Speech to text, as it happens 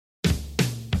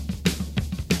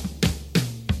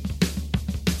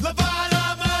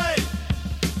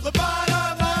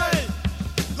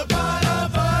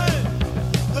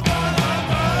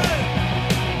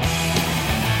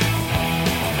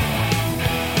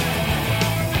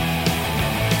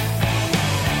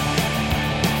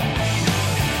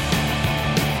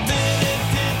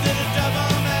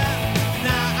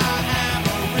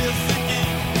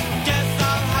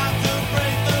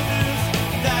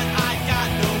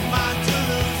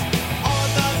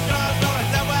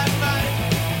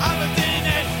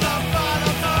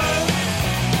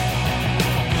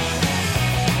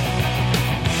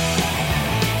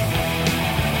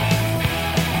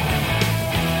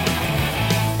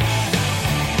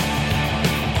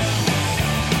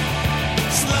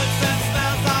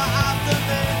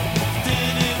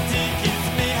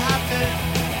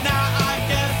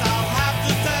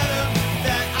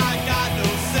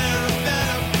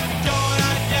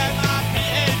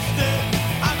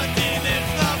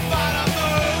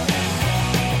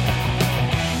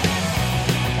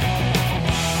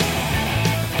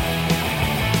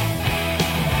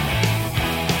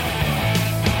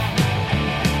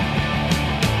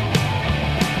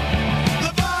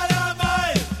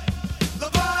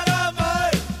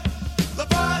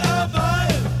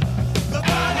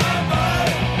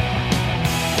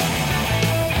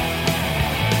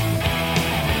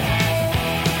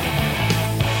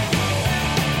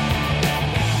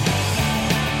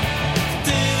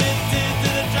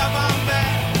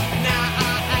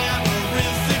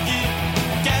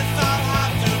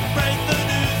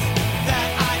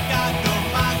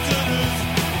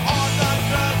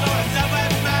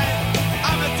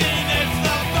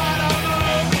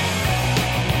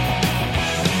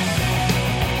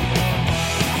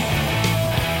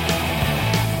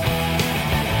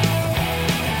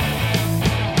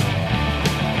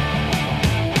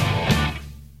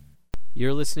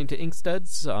You're listening to Ink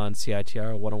Studs on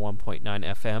CITR 101.9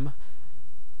 FM.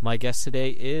 My guest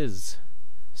today is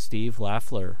Steve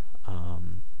Lafler.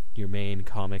 Your main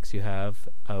comics you have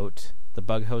out, the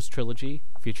Bughouse trilogy,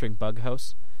 featuring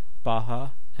Bughouse, Baja,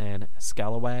 and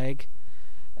Scalawag.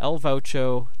 El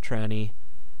Vocho, Tranny.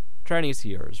 Tranny's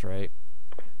yours, right?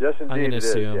 Yes, indeed, it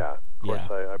assume. is. Yeah,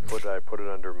 of course. I put it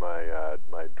under my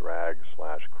my drag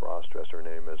 / cross-dresser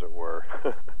name, as it were.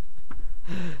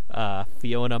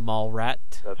 Fiona Malrat.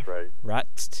 That's right.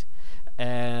 Rat.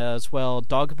 As well,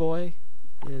 Dog Boy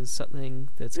is something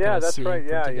that's that's right.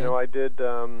 Yeah, I did.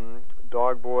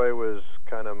 Dog Boy was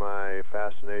kind of my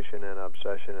fascination and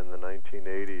obsession in the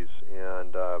 1980s,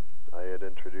 and I had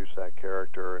introduced that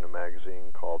character in a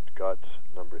magazine called Guts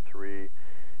 #3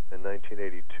 in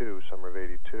 1982, summer of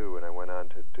 '82, and I went on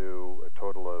to do a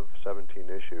total of 17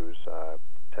 issues,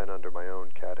 10 under my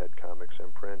own Cathead Comics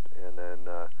imprint, and then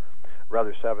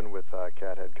 7 with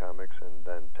Cathead Comics, and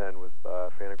then 10 with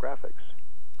Fantagraphics.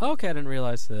 Oh, okay, I didn't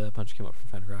realize the bunch came up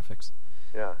from Fantagraphics.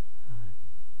 Yeah.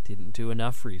 Didn't do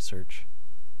enough research.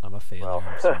 I'm a failure. Well,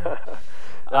 I'm sorry.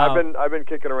 I've been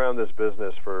kicking around this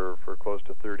business for close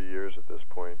to 30 years at this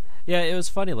point. Yeah, it was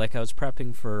funny. Like, I was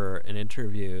prepping for an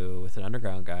interview with an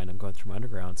underground guy, and I'm going through my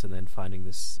undergrounds, and then finding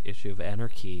this issue of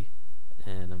Anarchy,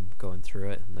 and I'm going through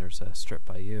it, and there's a strip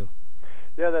by you.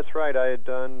 Yeah, that's right. I had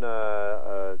done.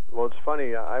 Well, it's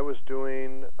funny. I was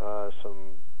doing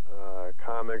some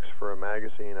comics for a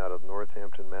magazine out of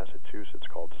Northampton, Massachusetts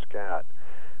called Scat,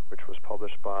 which was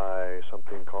published by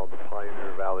something called the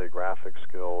Pioneer Valley Graphics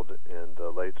Guild in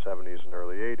the late 70s and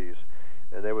early 80s,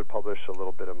 and they would publish a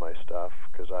little bit of my stuff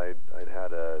because I'd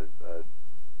had a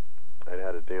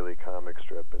daily comic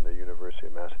strip in the University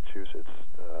of Massachusetts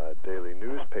daily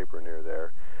newspaper near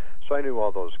there, so I knew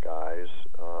all those guys.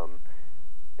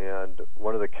 And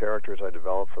one of the characters I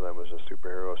developed for them was a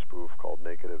superhero spoof called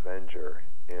Naked Avenger,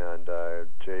 and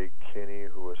Jay Kinney,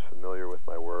 who was familiar with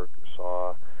my work,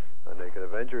 saw a Naked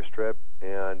Avenger strip,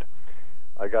 and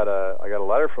I got a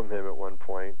letter from him at one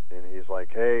point, and he's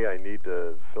like, "Hey, I need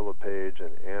to fill a page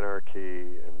in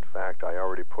Anarchy. In fact, I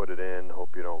already put it in.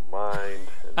 Hope you don't mind,"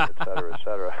 and et cetera, et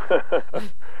cetera.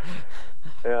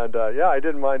 And I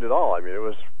didn't mind at all. I mean, it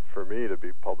was for me to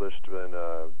be published in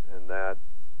that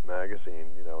magazine,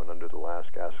 and under the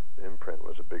Last Gasp imprint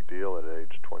was a big deal at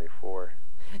age 24.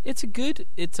 It's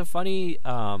a funny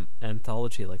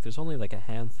anthology. Like, there's only like a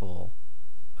handful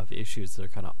of issues that are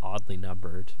kind of oddly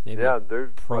numbered. Maybe that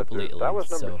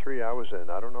was number 3 I was in.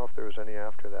 I don't know if there was any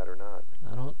after that or not.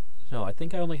 I don't know. I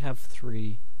think I only have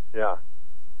 3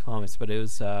 comics, but it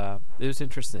was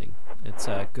interesting. It's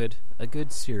a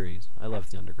good series. I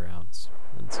love the Undergrounds,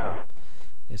 and so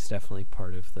it's definitely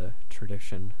part of the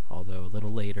tradition, although a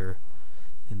little later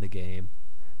in the game.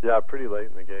 Yeah, pretty late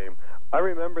in the game. I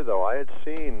remember, though, I had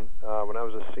seen, when I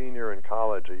was a senior in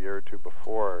college a year or two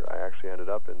before I actually ended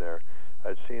up in there,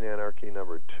 I'd seen Anarchy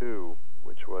 #2,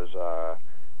 which was,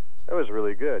 it was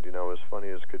really good, it was funny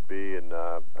as could be, and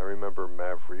I remember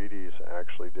Mavrides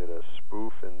actually did a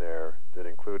spoof in there that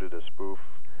included a spoof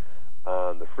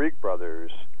on the Freak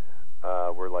Brothers,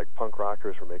 where, like, punk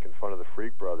rockers were making fun of the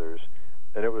Freak Brothers,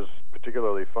 and it was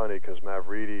particularly funny because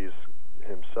Mavrides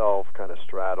himself kind of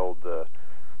straddled the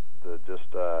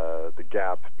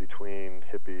gap between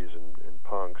hippies and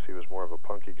punks. He was more of a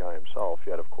punky guy himself,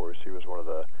 yet of course he was one of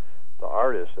the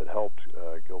artists that helped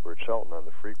Gilbert Shelton on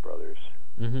the Freak Brothers.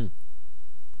 Mm-hmm.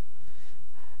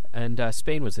 And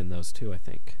Spain was in those too, I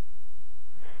think.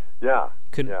 Yeah.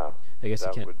 I guess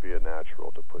that would be a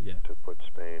natural to put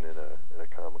Spain in a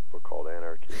comic book called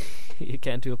Anarchy. You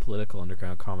can't do a political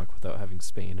underground comic without having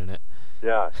Spain in it.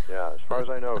 Yeah. As far as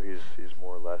I know, he's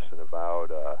more or less an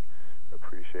avowed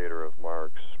appreciator of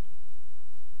Marx.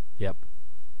 Yep.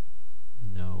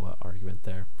 No argument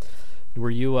there.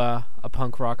 Were you a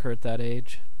punk rocker at that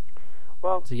age?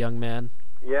 Well, as a young man?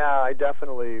 Yeah, I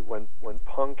definitely, when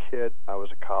punk hit, I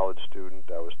was a college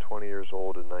student. I was 20 years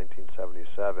old in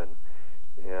 1977,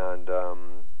 and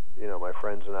my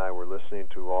friends and I were listening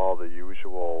to all the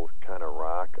usual kind of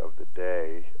rock of the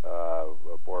day. A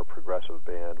more progressive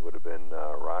band would have been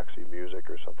Roxy Music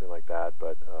or something like that,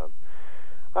 but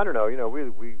I don't know.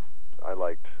 I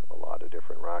liked a lot of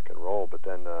different rock and roll, but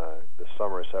then the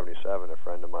summer of '77, a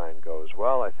friend of mine goes,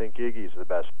 "Well, I think Iggy's the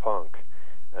best punk,"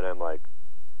 and I'm like,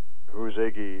 "Who's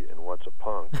Iggy and what's a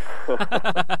punk?"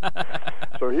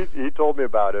 So he told me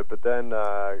about it, but then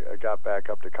I got back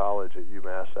up to college at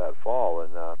UMass that fall,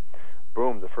 and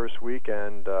boom, the first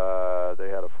weekend they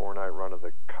had a 4-night run of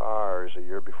the Cars a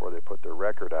year before they put their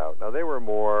record out. Now they were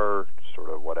more sort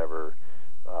of whatever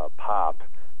pop,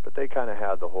 but they kind of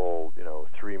had the whole,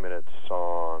 3-minute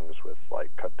songs with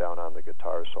like cut down on the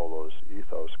guitar solos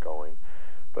ethos going.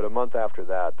 But a month after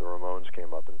that, the Ramones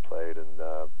came up and played, and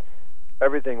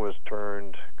everything was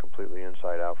turned completely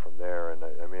inside out from there. And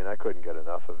I couldn't get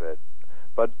enough of it.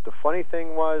 But the funny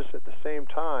thing was, at the same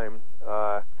time,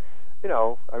 I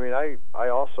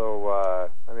also,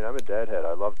 I'm a Deadhead.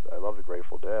 I love the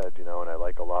Grateful Dead, and I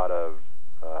like a lot of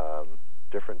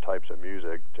different types of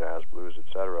music, jazz, blues,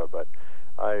 etc. But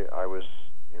I was,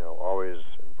 always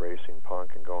embracing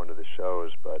punk and going to the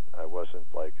shows, but I wasn't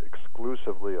like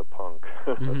exclusively a punk.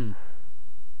 Mm-hmm.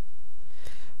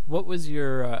 What was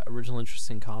your original interest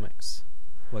in comics?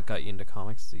 What got you into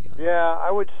comics as a young? Yeah,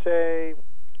 I would say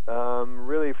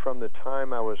really from the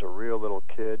time I was a real little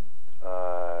kid.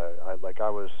 I'm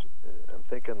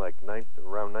thinking like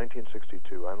around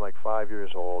 1962. I'm like 5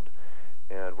 years old,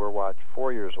 and we're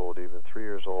 4 years old, even 3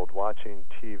 years old, watching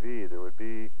TV.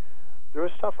 There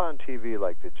was stuff on TV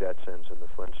like the Jetsons and the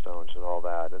Flintstones and all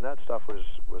that, and that stuff was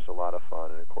a lot of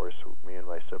fun. And of course, me and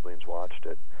my siblings watched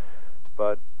it.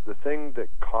 But the thing that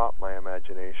caught my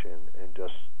imagination and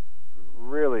just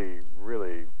really,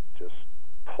 really just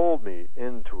pulled me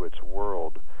into its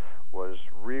world was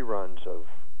reruns of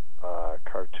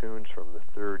cartoons from the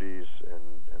 30s and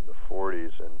the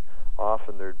 40s, and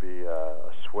often there'd be a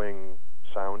swing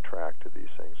soundtrack to these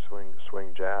things,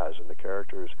 swing jazz, and the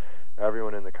characters,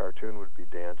 everyone in the cartoon would be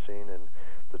dancing, and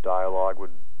the dialogue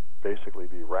would basically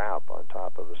be rap on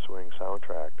top of a swing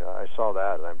soundtrack. I saw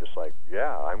that, and I'm just like,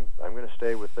 yeah, I'm going to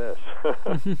stay with this.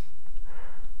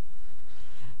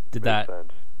 Makes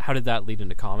sense. How did that lead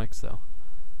into comics, though?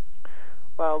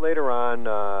 Well, later on,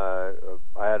 I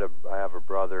have a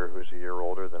brother who's a year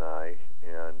older than I,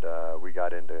 and we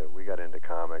got into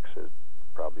comics at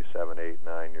probably 7, 8,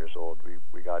 9 years old.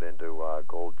 We got into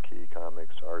Gold Key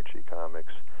comics, Archie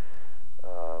comics,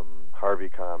 Harvey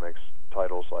comics,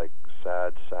 titles like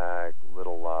Sad Sack,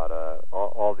 Little Lotta,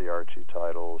 all the Archie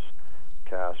titles,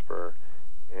 Casper,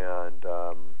 and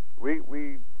we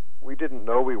didn't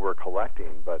know we were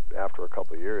collecting, but after a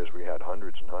couple of years, we had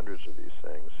hundreds and hundreds of these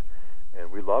things. And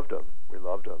we loved them.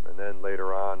 And then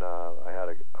later on, I had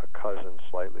a cousin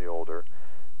slightly older.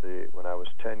 When I was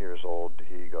 10 years old,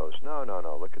 he goes, no,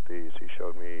 look at these. He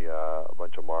showed me a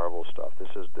bunch of Marvel stuff.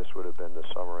 This would have been the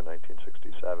summer of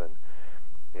 1967.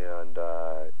 And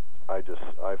I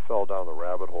fell down the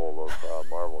rabbit hole of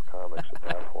Marvel comics at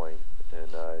that point.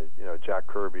 And, Jack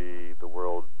Kirby, the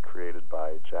world created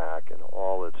by Jack, and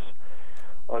all its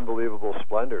unbelievable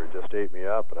splendor just ate me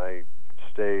up. And I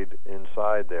stayed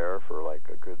inside there for like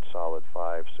a good solid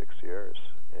 5-6 years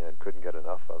and couldn't get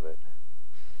enough of it.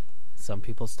 Some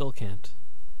people still can't.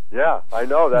 Yeah, I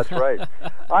know, that's right.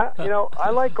 I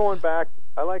like going back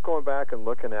and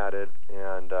looking at it,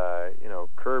 and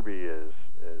Kirby is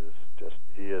just,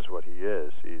 he is what he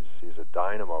is. He's a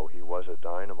dynamo. He was a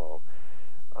dynamo.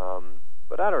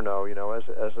 But I don't know,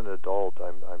 as an adult,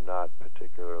 I'm not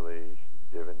particularly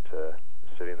given to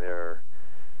sitting there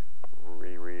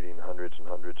rereading hundreds and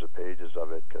hundreds of pages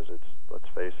of it, because let's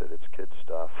face it, it's kid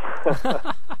stuff.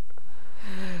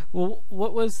 Well,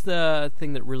 what was the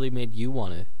thing that really made you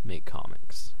want to make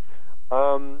comics?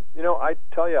 I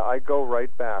tell you, I go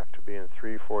right back to being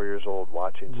 3-4 years old,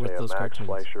 watching, say, a Max cartoons.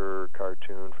 Fleischer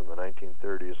cartoon from the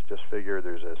 1930s. Just figure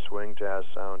there's a swing jazz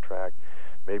soundtrack.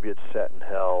 Maybe it's set in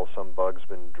hell. Some bug's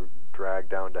been dragged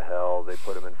down to hell. They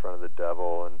put him in front of the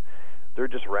devil, and they're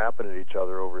just rapping at each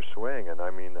other over swing. And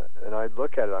and I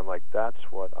look at it, I'm like, that's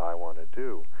what I want to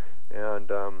do.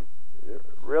 And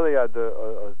really, a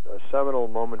seminal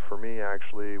moment for me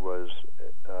actually was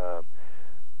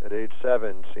at age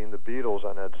 7, seeing the Beatles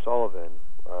on Ed Sullivan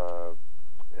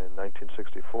in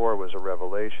 1964 was a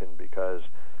revelation, because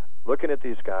looking at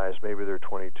these guys, maybe they're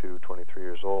 22, 23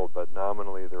 years old, but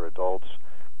nominally they're adults.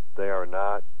 They are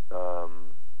not,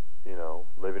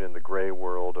 living in the gray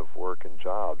world of work and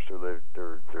jobs. They're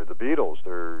the Beatles.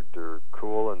 They're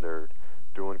cool, and they're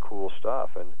doing cool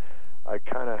stuff. And I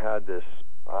kind of had this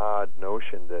odd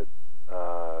notion that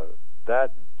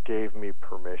that gave me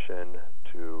permission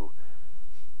to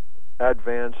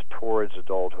advance towards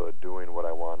adulthood, doing what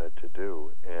I wanted to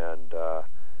do. And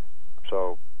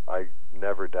so I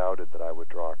never doubted that I would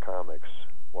draw comics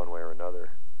one way or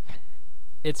another.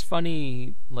 It's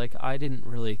funny, like, I didn't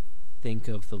really think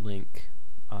of the link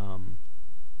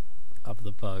of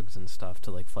the bugs and stuff to,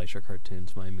 like, Fleischer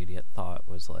cartoons. My immediate thought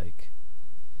was, like,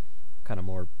 kind of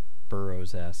more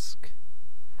Burroughs-esque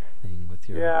thing with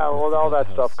your... Yeah, well, all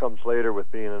that stuff comes later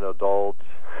with being an adult.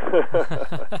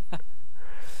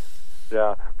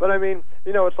 Yeah, But I mean,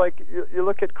 it's like you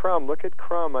look at Crumb. Look at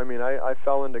Crumb. I mean, I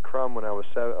fell into Crumb when I was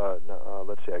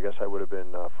let's see, I guess I would have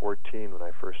been 14 when I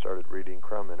first started reading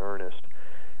Crumb in earnest.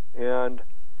 And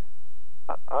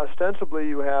ostensibly,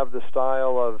 you have the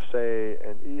style of, say,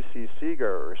 an E.C.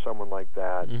 Seeger or someone like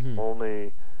that. Mm-hmm.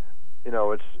 Only,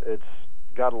 it's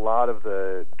got a lot of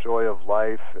the joy of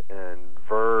life and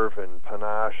verve and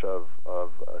panache of a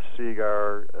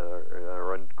Seeger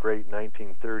or a great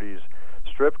 1930s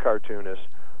strip cartoonist.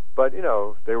 But,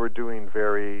 they were doing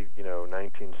very,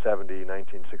 1970,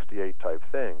 1968 type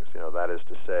things. That is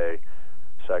to say,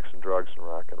 sex and drugs and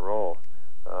rock and roll.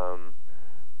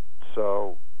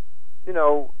 So,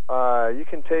 you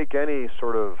can take any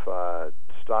sort of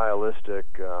stylistic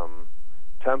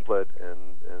template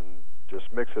and just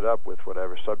mix it up with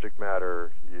whatever subject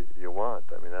matter you want.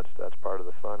 I mean, that's part of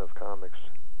the fun of comics.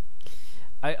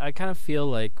 I kind of feel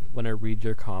like when I read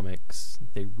your comics,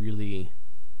 they really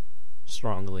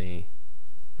strongly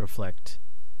reflect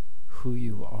who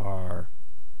you are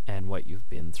and what you've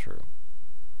been through.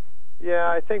 Yeah,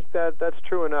 I think that's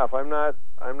true enough. I'm not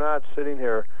sitting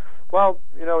here. Well,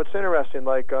 it's interesting.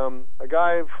 Like a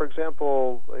guy, for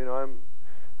example,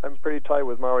 I'm pretty tight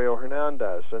with Mario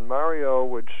Hernandez, and Mario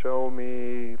would show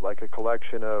me like a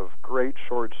collection of great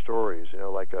short stories.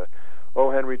 Like a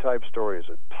O. Henry type stories,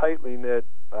 a tightly knit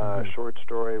short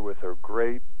story with a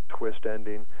great twist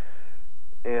ending.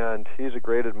 And he's a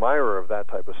great admirer of that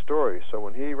type of story. So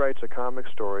when he writes a comic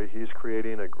story, he's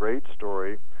creating a great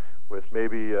story with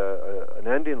maybe an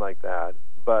ending like that,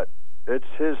 but it's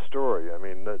his story. I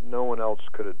mean, no one else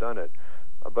could have done it.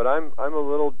 But I'm a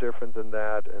little different than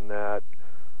that, in that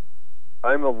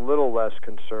I'm a little less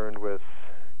concerned with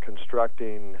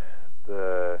constructing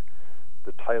the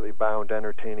tightly bound,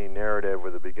 entertaining narrative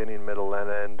with a beginning, middle, and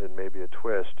end, and maybe a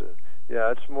twist. Yeah,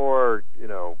 it's more,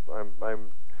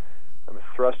 I'm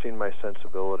thrusting my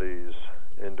sensibilities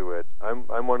into it.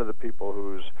 I'm one of the people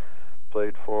who's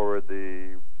played forward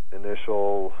the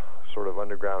initial sort of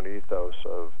underground ethos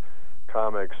of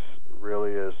comics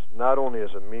really is not only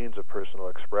as a means of personal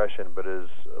expression, but as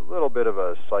a little bit of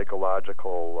a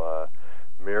psychological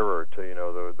mirror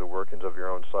to the workings of your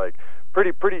own psyche.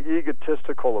 Pretty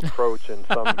egotistical approach in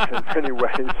many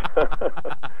ways.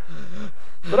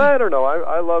 But I don't know.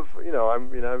 I love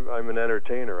I'm an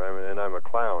entertainer. and I'm a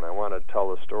clown. I want to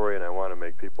tell a story and I want to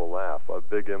make people laugh. A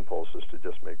big impulse is to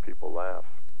just make people laugh.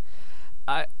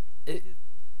 I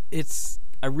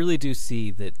really do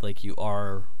see that, like, you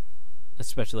are,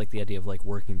 especially like the idea of like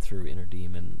working through inner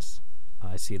demons.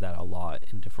 I see that a lot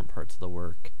in different parts of the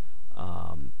work.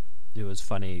 It was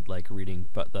funny, like, reading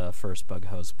the first Bug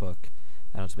House book,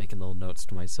 and I was making little notes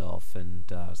to myself, and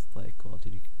I was like, well,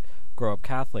 did you grow up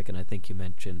Catholic? And I think you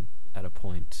mentioned at a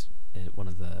point in one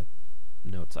of the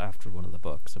notes after one of the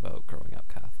books about growing up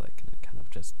Catholic, and it kind of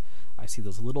just, I see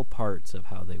those little parts of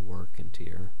how they work into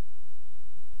your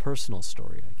personal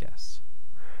story, I guess.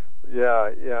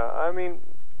 Yeah. I mean,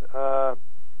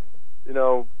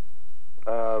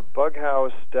 Bug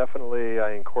House, definitely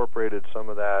I incorporated some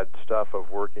of that stuff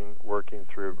of working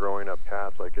through growing up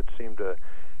Catholic. It seemed to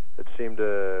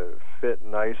fit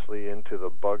nicely into the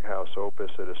Bug House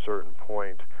opus at a certain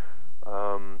point.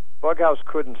 Bug House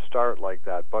couldn't start like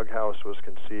that. Bug House was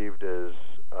conceived as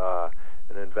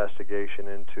an investigation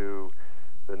into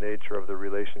the nature of the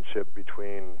relationship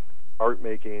between art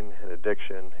making and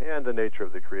addiction, and the nature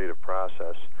of the creative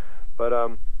process. But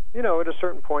at a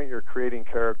certain point, you're creating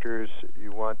characters.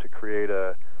 You want to create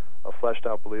a fleshed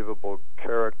out, believable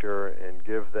character and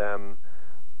give them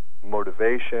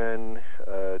motivation,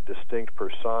 distinct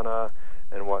persona,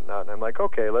 and whatnot. And I'm like,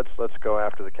 okay, let's go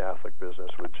after the Catholic business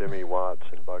with Jimmy Watts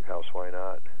and Bug House. Why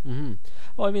not? Mm-hmm.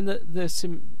 Well, I mean,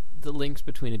 the links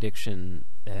between addiction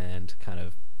and kind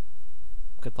of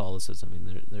Catholicism. I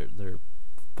mean, they're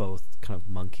both kind of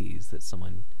monkeys that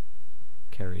someone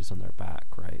carries on their back,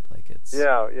 right? Like, it's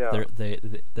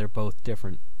they're both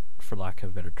different, for lack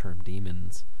of a better term,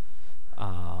 demons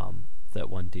that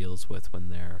one deals with when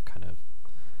they're kind of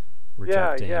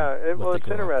rejecting. It's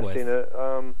interesting.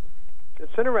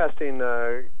 It's interesting.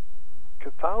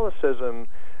 Catholicism.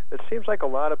 It seems like a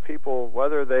lot of people,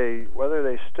 whether they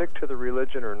stick to the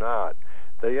religion or not,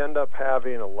 they end up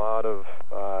having a lot of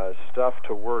stuff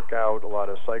to work out, a lot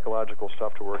of psychological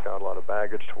stuff to work out, a lot of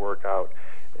baggage to work out.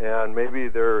 And maybe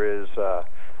there is, I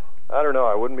don't know,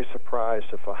 I wouldn't be surprised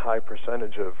if a high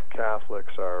percentage of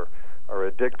Catholics are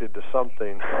addicted to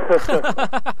something.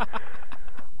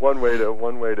 one way to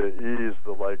ease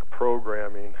the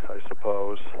programming, I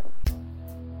suppose.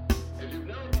 If you've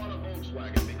never bought a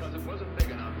Volkswagen because it wasn't big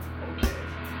enough, okay.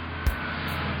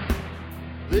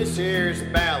 This here's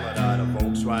Ballad out of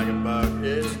Volkswagen. Volkswagen Bug.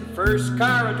 It's the first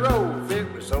car I drove.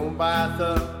 It was owned by a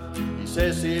thug. He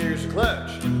says, here's the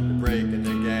clutch, the brake and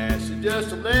the gas. You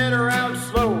just let her out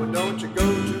slow and don't you go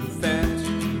too fast.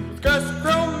 With custom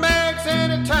chrome mags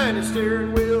and a tiny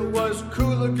steering wheel was a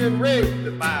cool looking rig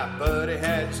that my buddy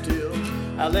had still.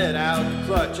 I let out the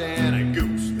clutch and I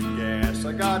goosed the gas.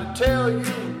 I gotta tell you,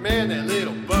 man, that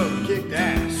little bug kicked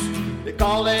ass. They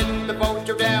call it the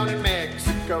Vocho down in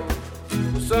Mexico.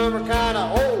 Well, some are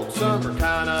kinda old, some are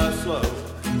kinda slow.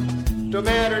 Don't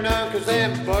matter none, cause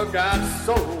them bug got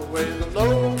sold with a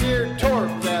low gear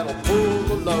torque that'll pull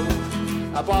the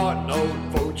load. I bought an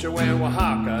old Vocho in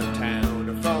Oaxaca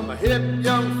town from a hip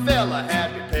young fella,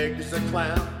 had me pegged as a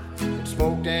clown. It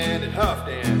smoked and it huffed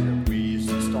and it wheezed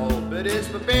and stalled, but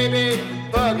it's my baby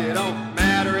bug, it don't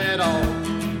matter at all.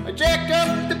 I jacked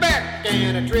up the back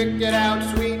and I tricked it out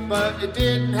sweet, but it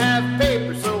didn't have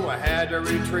paper, so I had to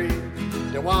retreat.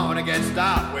 Don't want to get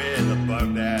stopped with a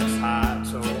bug that's hot,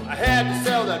 so I had to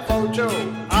sell that Vocho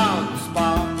on the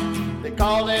spot. They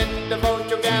called it the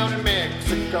Vocho down in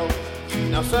Mexico.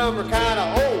 Now some are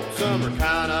kinda old, some are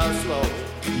kinda slow.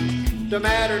 Don't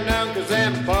matter none, cause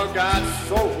them bug got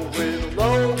sold with a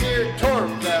low gear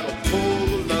torque that'll pull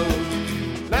the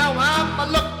load. Now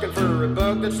I'm looking for a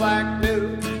bug that's like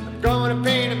new. I'm gonna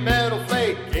paint a metal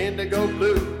flake indigo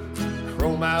blue.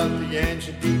 Chrome out the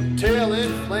engine, detail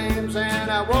in flames,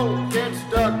 and I won't get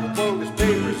stuck with bogus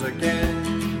papers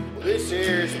again. Well, this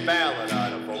here's a ballad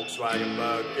on a Volkswagen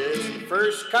Bug. It's the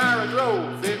first car I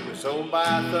drove, it was owned by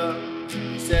a thug.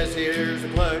 He says, here's the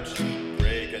clutch,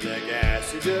 brake and the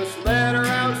gas. You just let her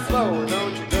out slow,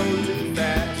 don't you go too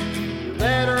fast. You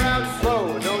let her out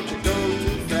slow, don't you go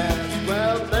too fast.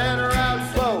 Well, let her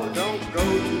out slow, don't go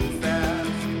too fast.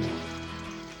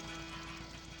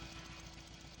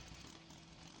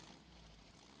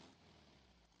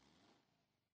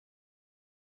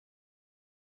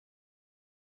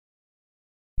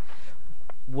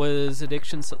 Was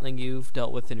addiction something you've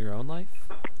dealt with in your own life?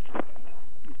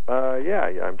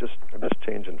 Yeah. I'm just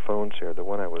changing phones here. The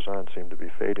one I was on seemed to be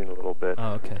fading a little bit.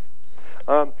 Oh, okay.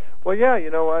 Well, yeah.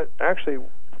 You know what? Actually,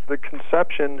 the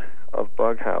conception of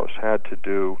Bug House had to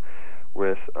do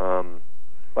with.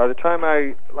 By the time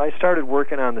I started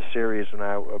working on the series in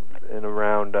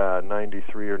around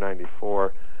 93 or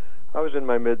 94, I was in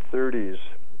my mid 30s,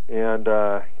 and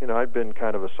I'd been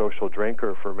kind of a social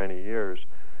drinker for many years.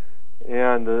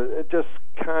 And it just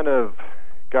kind of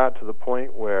got to the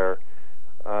point where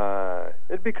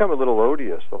it'd become a little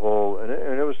odious, the whole, and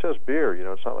it was just beer,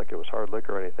 it's not like it was hard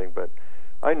liquor or anything, but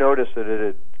I noticed that it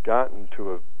had gotten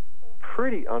to a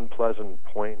pretty unpleasant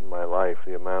point in my life,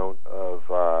 the amount of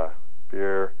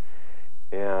beer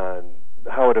and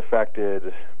how it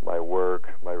affected my work,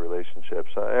 my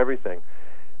relationships, everything.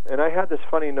 And I had this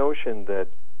funny notion that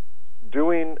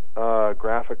doing a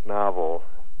graphic novel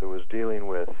that was dealing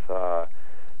with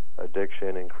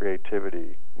addiction and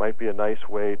creativity might be a nice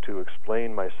way to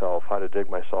explain myself, how to dig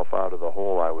myself out of the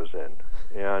hole I was in.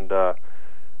 And,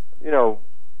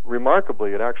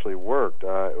 remarkably, it actually worked.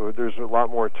 There's a lot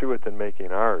more to it than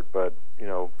making art, but,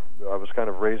 I was kind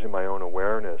of raising my own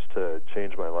awareness to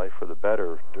change my life for the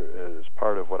better as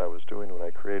part of what I was doing when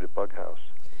I created Bug House.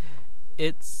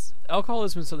 Alcohol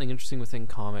has been something interesting within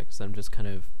comics. I'm just kind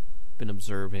of been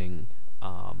observing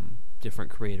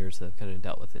different creators that have kind of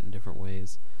dealt with it in different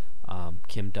ways.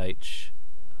 Kim Deitch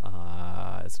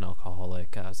is an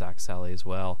alcoholic, Zach Sally as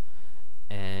well,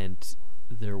 and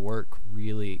their work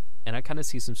really, and I kind of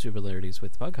see some similarities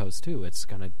with Bug House too. It's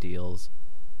kind of deals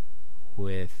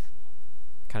with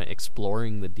kind of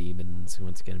exploring the demons.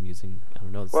 Once again, I'm using, I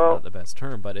don't know, it's not the best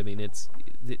term, but I mean,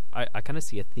 I kind of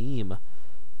see a theme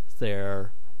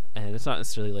there, and it's not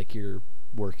necessarily like you're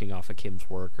working off of Kim's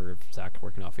work or Zach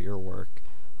working off of your work,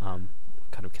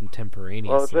 kind of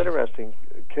contemporaneously. Well, it's interesting.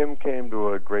 Kim came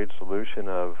to a great solution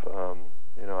of,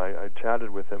 I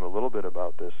chatted with him a little bit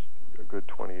about this a good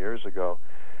 20 years ago.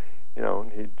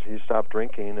 He stopped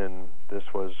drinking, and this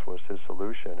was his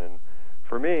solution. And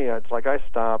for me, it's like I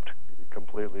stopped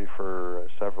completely for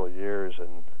several years,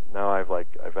 and now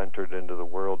I've entered into the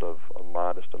world of a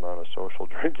modest amount of social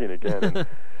drinking again. And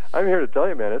I'm here to tell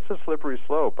you, man, it's a slippery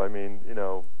slope. I mean,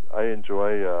 I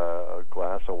enjoy a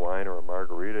glass of wine or a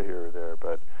margarita here or there,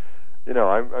 but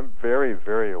I'm very,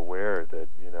 very aware that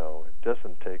it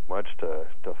doesn't take much to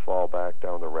fall back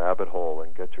down the rabbit hole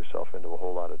and get yourself into a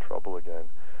whole lot of trouble again.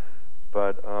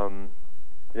 But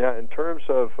in terms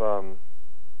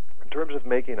of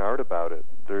making art about it,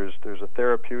 there's a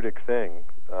therapeutic thing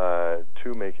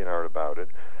to making art about it.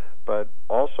 But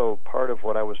also part of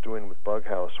what I was doing with Bug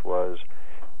House was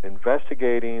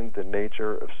investigating the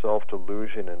nature of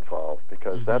self-delusion involved,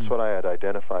 because that's what I had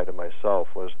identified in myself,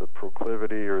 was the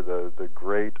proclivity or the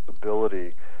great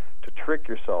ability to trick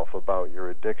yourself about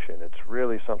your addiction. It's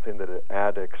really something that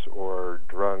addicts or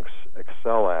drunks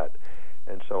excel at.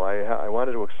 And so I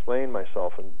wanted to explain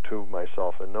to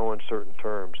myself in no uncertain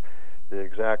terms the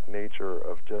exact nature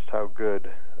of just how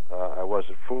good I was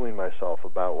at fooling myself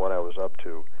about what I was up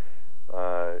to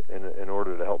in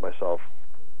order to help myself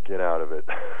get out of it.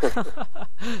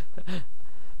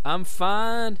 I'm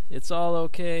fine. It's all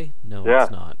okay. No, yeah,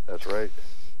 it's not. That's right.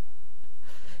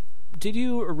 Did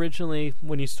you originally,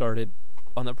 when you started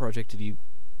on that project, did you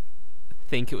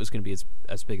think it was going to be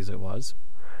as big as it was?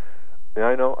 Yeah,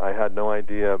 I know. I had no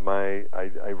idea. I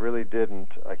really didn't.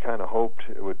 I kind of hoped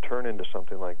it would turn into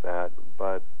something like that.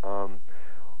 But from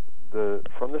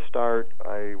the start,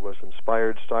 I was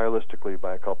inspired stylistically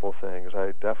by a couple of things.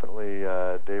 I definitely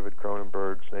David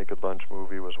Cronenberg's Naked Lunch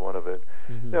movie was one of it.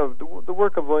 You know, the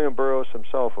work of William Burroughs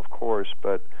himself, of course,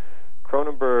 but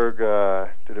Cronenberg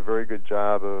did a very good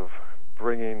job of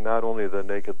bringing not only the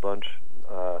Naked Lunch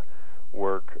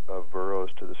work of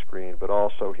Burroughs to the screen, but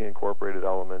also he incorporated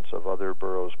elements of other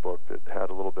Burroughs book that had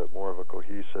a little bit more of a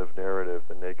cohesive narrative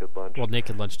than Naked Lunch. Well,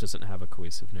 Naked Lunch doesn't have a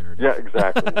cohesive narrative. Yeah,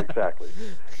 exactly.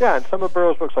 Yeah, and some of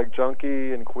Burroughs' books, like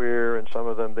Junkie and Queer, and some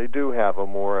of them, they do have a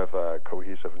more of a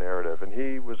cohesive narrative. And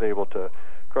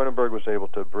Cronenberg was able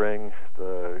to bring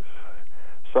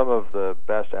some of the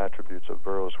best attributes of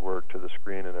Burroughs' work to the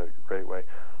screen in a great way.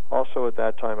 Also, at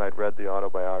that time, I'd read the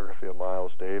autobiography of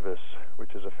Miles Davis,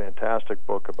 which is a fantastic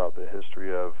book about the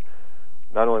history of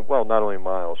not only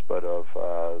Miles, but of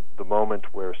the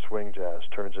moment where swing jazz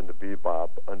turns into bebop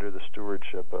under the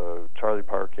stewardship of Charlie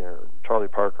Parker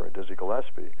and Dizzy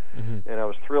Gillespie. And I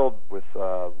was thrilled with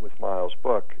Miles'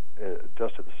 book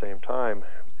just at the same time.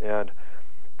 And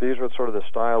these were sort of the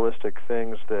stylistic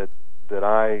things that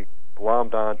I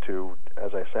glommed onto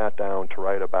as I sat down to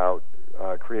write about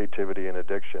creativity and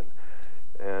addiction.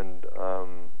 And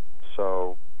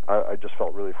so I just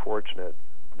felt really fortunate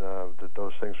that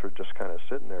those things were just kind of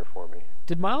sitting there for me.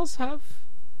 Did Miles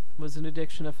was an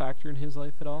addiction a factor in his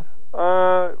life at all?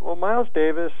 Well, Miles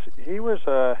Davis, he was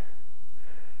such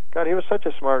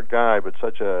a smart guy, but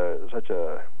such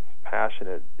a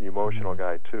passionate, emotional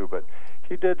guy too. But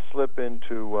he did slip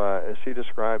into, as he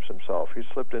describes himself, he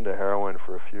slipped into heroin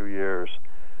for a few years,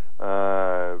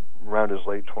 around his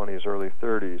late 20s, early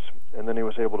 30s, and then he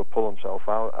was able to pull himself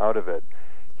out of it.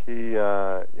 He'd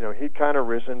kind of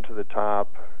risen to the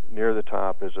top, near the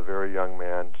top as a very young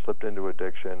man, slipped into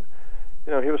addiction.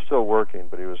 He was still working,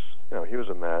 but he was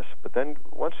a mess. But then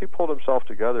once he pulled himself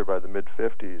together by the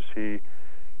mid-50s, he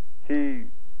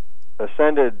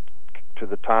ascended to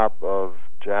the top of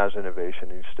jazz innovation.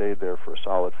 He stayed there for a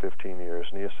solid 15 years,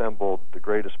 and he assembled the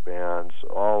greatest bands.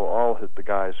 All the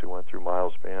guys who went through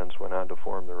Miles' bands went on to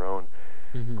form their own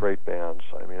great bands.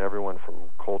 I mean, everyone from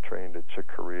Coltrane to Chick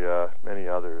Corea, many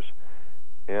others.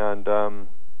 And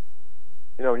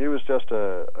he was just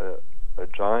a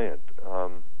giant.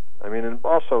 And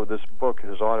also this book,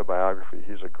 his autobiography,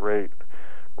 he's a great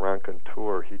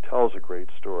raconteur. He tells a great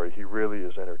story. He really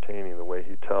is entertaining the way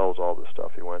he tells all the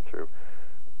stuff he went through.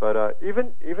 But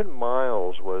even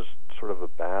Miles was sort of a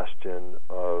bastion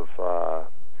of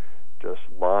just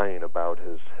lying about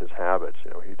his habits.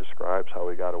 He describes how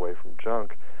he got away from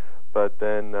junk, but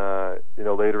then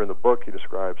later in the book he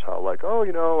describes how I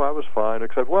was fine,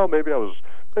 except maybe I was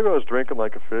drinking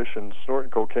like a fish and snorting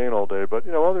cocaine all day, but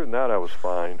other than that I was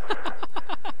fine.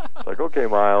 It's like, okay,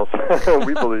 Miles,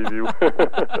 we believe you.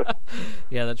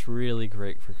 Yeah, that's really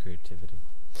great for creativity.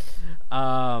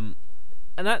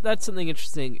 And that's something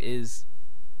interesting is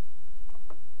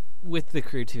with the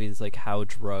creativity is like how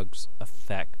drugs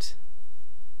affect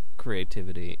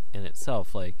creativity in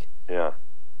itself. Like, yeah,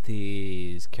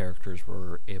 these characters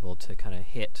were able to kind of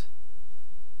hit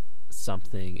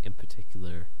something in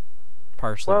particular,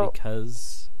 partially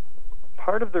because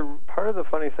part of the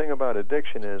funny thing about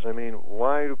addiction is,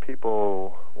 why do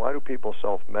people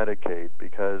self-medicate?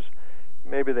 Because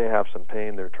maybe they have some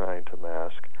pain they're trying to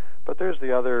mask. But there's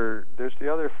the other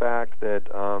fact that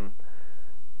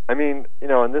and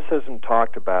this isn't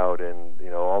talked about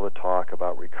in all the talk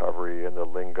about recovery and the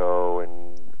lingo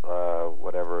and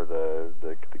whatever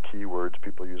the keywords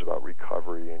people use about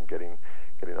recovery and getting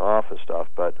off of stuff.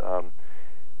 But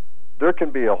there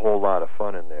can be a whole lot of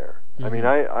fun in there.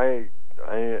 I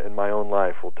in my own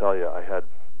life will tell you I had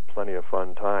plenty of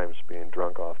fun times being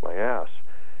drunk off my ass,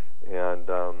 and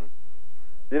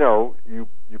you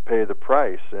pay the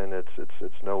price, and it's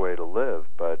no way to live.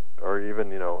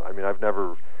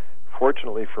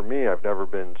 Fortunately for me, I've never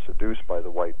been seduced by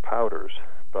the white powders.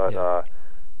 But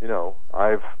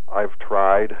I've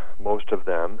tried most of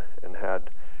them and had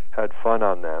fun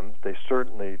on them. They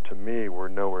certainly, to me, were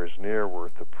nowhere near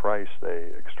worth the price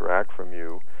they extract from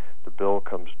you. The bill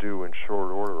comes due in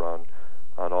short order on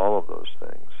all of those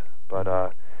things. But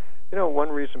one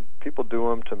reason people do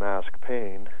them to mask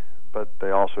pain, but they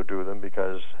also do them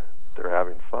because they're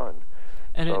having fun.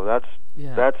 And so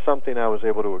that's something I was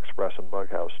able to express in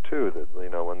Bughouse too. That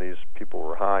when these people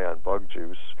were high on bug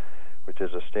juice, which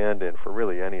is a stand-in for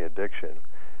really any addiction,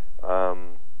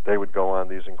 they would go on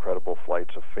these incredible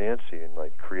flights of fancy and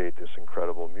create this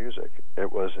incredible music.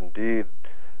 It was indeed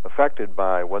affected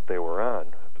by what they were on,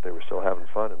 but they were still having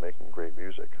fun and making great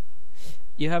music.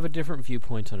 You have a different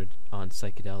viewpoint on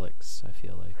psychedelics, I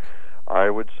feel like. I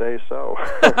would say so.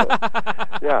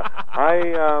 Yeah.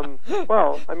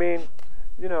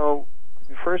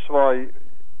 First of all,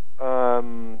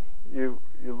 you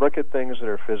look at things that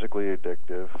are physically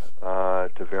addictive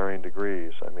to varying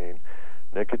degrees. I mean,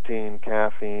 nicotine,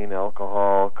 caffeine,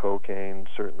 alcohol, cocaine,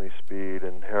 certainly speed,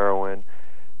 and heroin.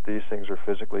 These things are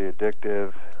physically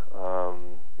addictive.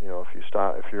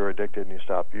 If you're addicted and you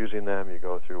stop using them, you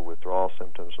go through withdrawal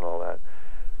symptoms and all that.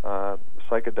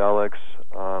 Psychedelics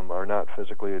are not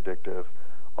physically addictive,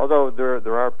 although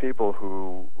there are people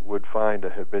who would find a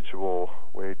habitual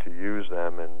way to use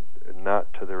them and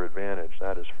not to their advantage.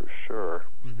 That is for sure.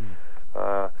 Mm-hmm.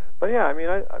 But yeah,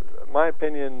 my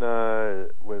opinion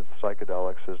with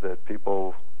psychedelics is that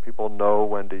people know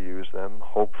when to use them,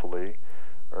 hopefully,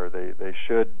 or they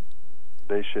should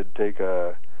take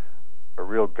a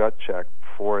real gut check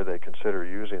before they consider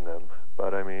using them.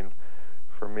 But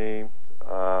for me,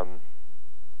 I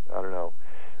don't know.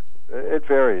 It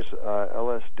varies.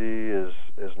 LSD is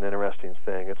an interesting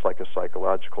thing. It's like a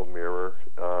psychological mirror.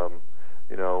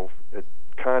 It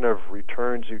kind of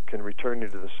can return you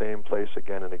to the same place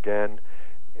again and again.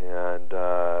 And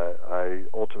I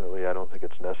don't think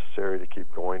it's necessary to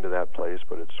keep going to that place,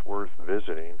 but it's worth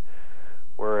visiting.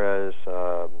 Whereas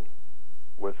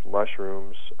with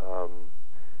mushrooms,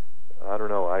 I don't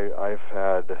know. I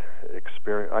had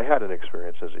an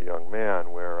experience as a young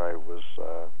man where I was,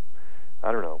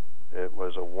 I don't know. It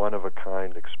was a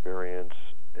one-of-a-kind experience.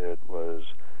 It was,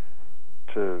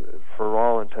 for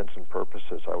all intents and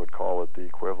purposes, I would call it the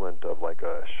equivalent of like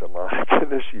a shamanic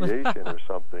initiation or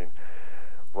something,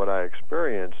 what I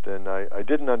experienced. And I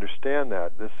didn't understand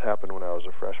that. This happened when I was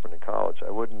a freshman in college.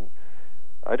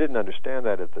 I didn't understand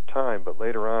that at the time, but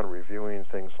later on, reviewing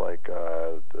things like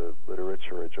the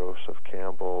literature of Joseph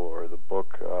Campbell or the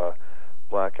book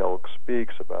Black Elk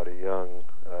Speaks about a young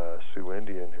Sioux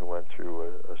Indian who went through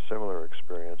a similar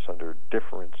experience under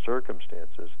different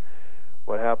circumstances,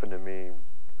 what happened to me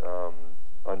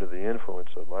under the influence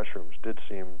of mushrooms did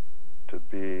seem to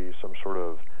be some sort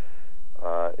of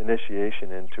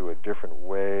initiation into a different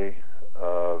way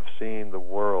of seeing the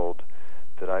world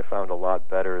that I found a lot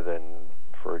better than,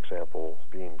 for example,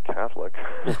 being Catholic.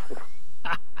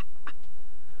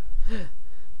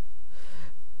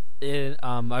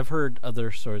 I've heard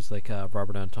other stories, like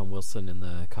Robert Anton Wilson in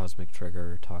the Cosmic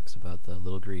Trigger talks about the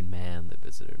little green man that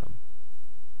visited him.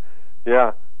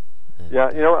 Yeah. Yeah,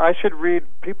 I should read.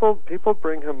 People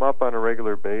bring him up on a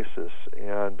regular basis,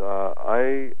 and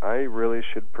I really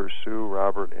should pursue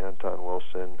Robert Anton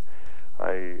Wilson.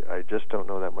 I just don't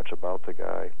know that much about the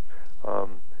guy.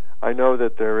 I know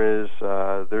that there's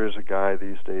a guy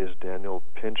these days, Daniel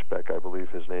Pinchbeck, I believe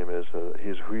his name is.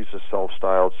 He's a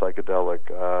self-styled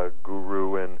psychedelic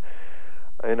guru, and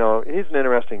he's an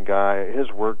interesting guy.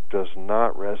 His work does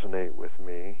not resonate with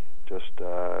me, just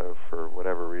for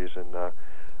whatever reason.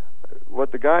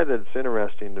 The guys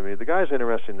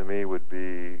interesting to me would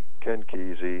be Ken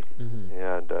Kesey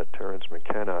and Terence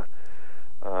McKenna.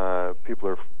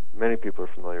 Many people are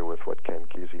familiar with what Ken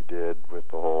Kesey did with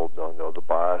the whole, the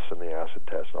boss and the acid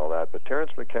test and all that. But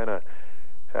Terence McKenna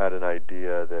had an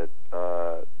idea that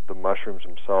the mushrooms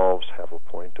themselves have a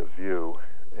point of view,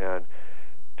 and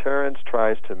Terence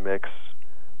tries to mix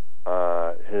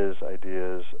his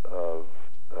ideas of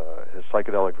his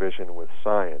psychedelic vision with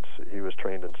science. He was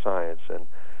trained in science, and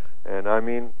I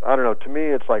don't know. To me,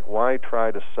 it's like, why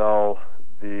try to sell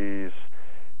these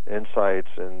insights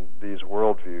and these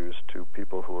worldviews to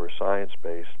people who are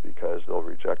science-based, because they'll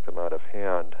reject them out of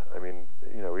hand.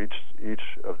 Each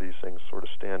of these things sort of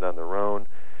stand on their own,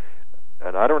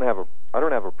 and I don't have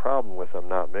a problem with them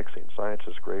not mixing. Science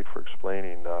is great for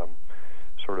explaining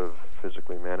sort of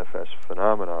physically manifest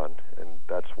phenomenon, and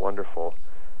that's wonderful.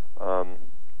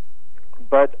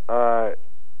 But I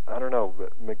don't know.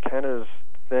 McKenna's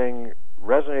thing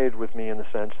resonated with me in the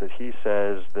sense that he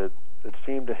says that it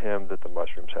seemed to him that the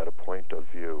mushrooms had a point of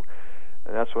view,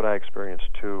 and that's what I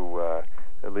experienced too.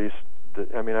 At least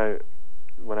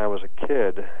when I was a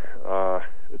kid,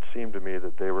 it seemed to me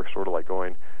that they were sort of like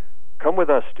going, "Come with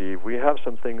us, Steve. We have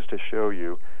some things to show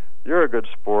you. You're a good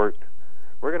sport.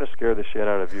 We're going to scare the shit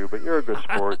out of you, but you're a good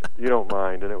sport. You don't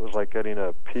mind." And it was like getting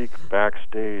a peek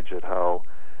backstage at how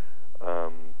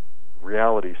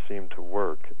reality seemed to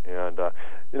work. And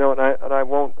I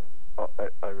won't.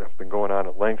 I've been going on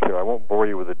at length here. I won't bore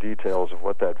you with the details of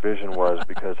what that vision was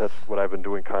because that's what I've been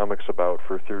doing comics about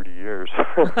for 30 years.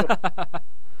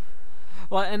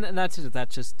 Well, and that's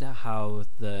just how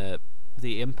the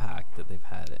impact that they've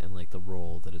had and like the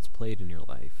role that it's played in your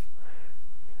life.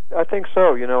 I think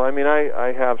so.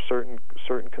 I have certain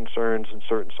concerns and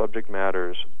certain subject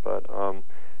matters, but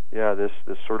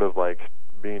this sort of like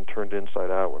being turned inside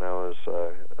out when I was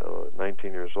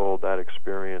 19 years old, that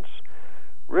experience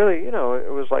really, it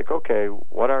was like, okay,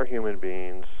 what are human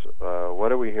beings?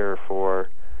 What are we here for?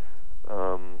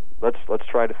 Let's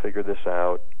try to figure this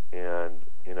out. And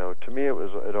to me,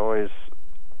 it always,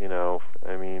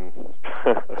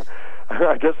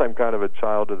 I guess I'm kind of a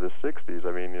child of the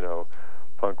 '60s.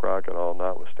 Punk rock and all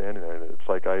notwithstanding, it's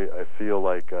like I feel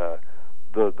like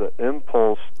the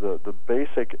impulse, the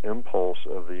basic impulse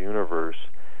of the universe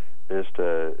is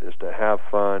to have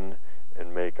fun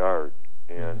and make art,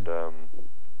 and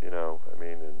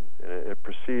and it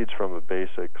proceeds from a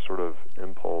basic sort of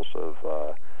impulse of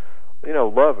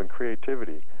love and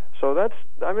creativity. So that's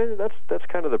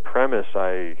kind of the premise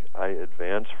I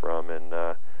advance from, and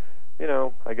I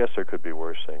guess there could be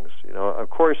worse things. Of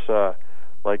course,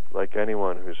 like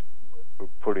anyone who's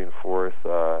putting forth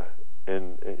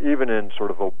even in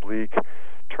sort of oblique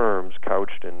terms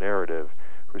couched in narrative,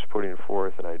 who's putting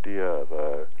forth an idea of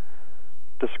a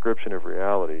description of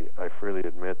reality, I freely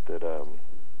admit that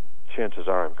chances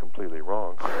are I'm completely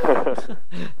wrong.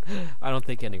 I don't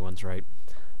think anyone's right.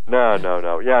 No.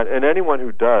 Yeah, and anyone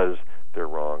who does, they're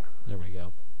wrong. There we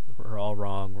go. We're all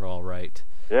wrong. We're all right.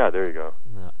 Yeah, there you go.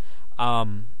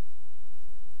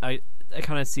 I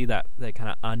kind of see that kind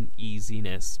of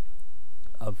uneasiness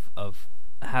of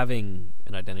having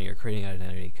an identity or creating an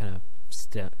identity, kind of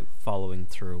following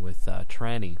through with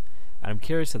Tranny. And I'm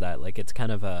curious of that. Like, it's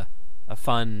kind of a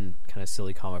fun, kind of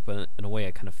silly comic, but in a way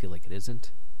I kind of feel like it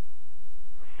isn't.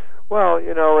 Well,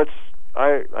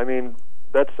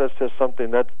 that's just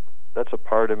something that's a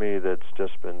part of me that's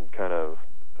just been kind of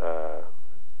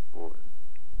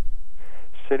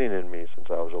sitting in me since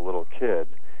I was a little kid,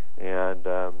 and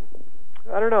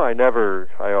I don't know.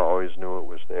 I always knew it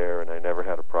was there, and I never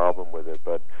had a problem with it.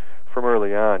 But from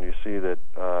early on, you see that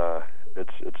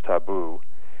it's taboo,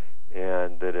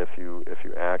 and that if you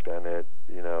act on it,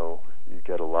 you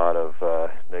get a lot of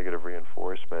negative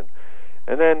reinforcement.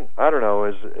 And then I don't know,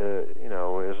 as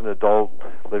an adult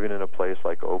living in a place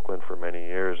like Oakland for many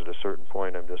years, at a certain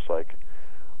point, I'm just like,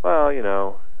 well,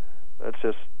 let's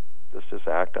just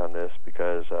act on this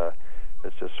because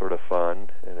it's just sort of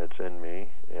fun and it's in me,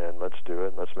 and let's do it.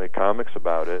 And let's make comics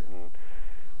about it. And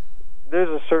there's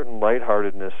a certain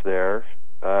lightheartedness there,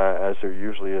 as there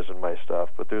usually is in my stuff.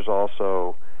 But there's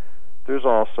also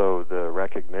the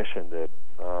recognition that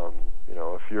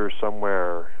if you're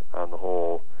somewhere on the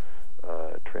whole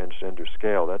transgender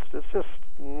scale, it's just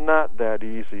not that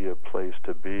easy a place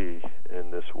to be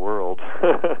in this world.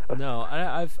 No,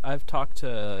 I've talked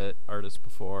to artists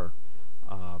before,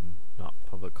 not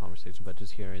public conversation, but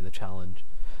just hearing the challenge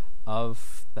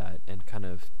of that and kind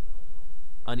of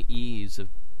unease of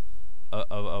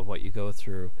what you go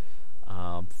through.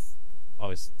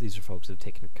 Always, these are folks who have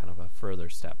taken kind of a further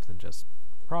step than just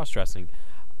cross-dressing.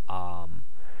 But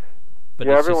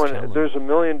yeah, everyone. There's a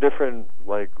million different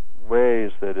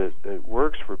ways that it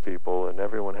works for people, and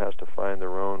everyone has to find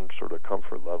their own sort of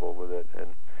comfort level with it.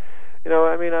 And I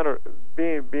don't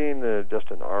being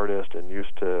just an artist and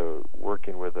used to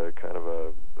working with a kind of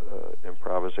a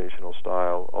improvisational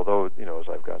style. Although as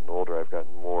I've gotten older, I've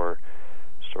gotten more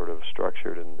sort of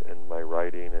structured in my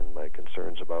writing and my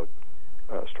concerns about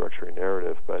structuring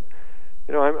narrative. But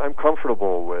I'm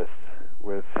comfortable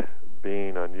with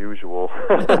being unusual.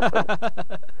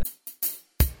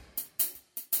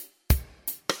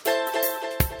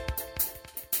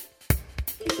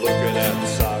 Looking at the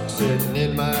socks sitting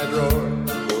in my drawer.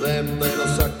 Well, them little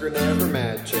sucker never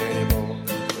match anymore.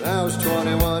 When I was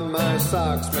 21, my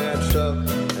socks matched up,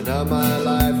 and now my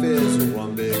life is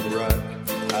one big rut.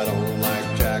 I don't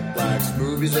like Jack Black's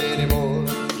movies anymore.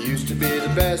 He used to be the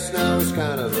best, now he's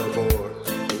kind of a bore.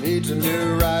 He needs a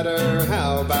new writer,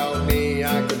 how about me?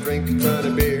 I could drink a ton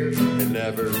of beer and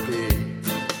never pee.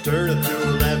 Turn it to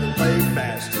 11, play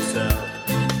fast as hell.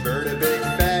 Burn a big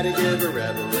fatty, give a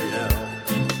rebel a yell.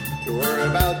 Don't worry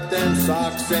about them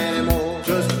socks anymore.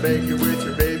 Just make it with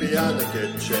your baby on the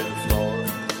kitchen floor.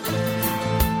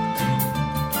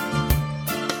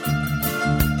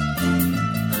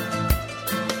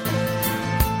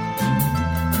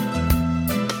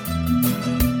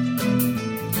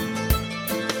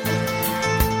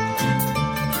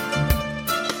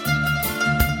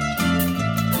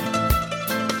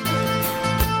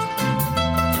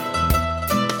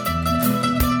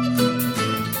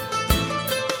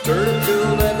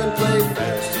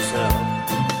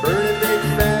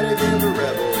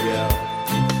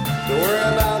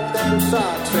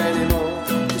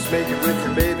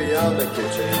 on the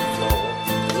kitchen floor,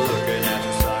 looking at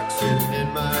the socks sitting in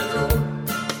my drawer.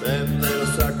 Them little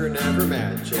sucker never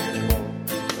match anymore.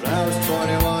 When I was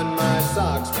 21, my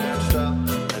socks matched up,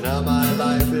 and now my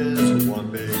life is one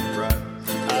big rut.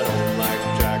 I don't like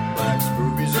Jack Black's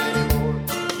movies anymore.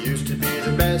 He used to be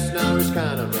the best, now he's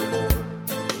kind of a bore.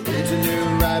 He needs a new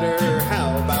writer,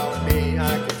 how about me?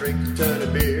 I can drink a ton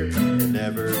of beer and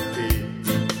never pee.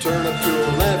 Turn up to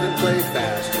 11, play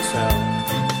fast as hell.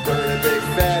 Burn a big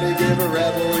fatty, give a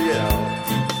rebel yell.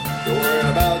 Don't worry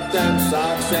about them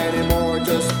socks anymore.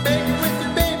 Just make it with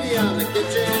your baby on the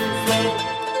kitchen floor.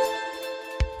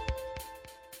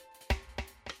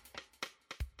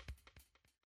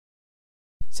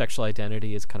 Sexual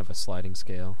identity is kind of a sliding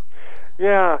scale.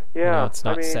 Yeah. You know, it's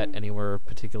not set anywhere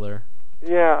particular.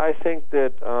 Yeah, I think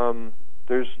that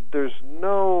there's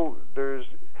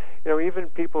even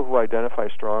people who identify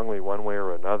strongly one way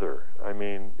or another. I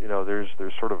mean, you know, there's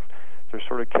sort of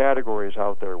categories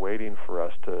out there waiting for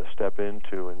us to step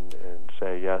into and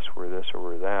say, yes, we're this or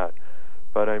we're that.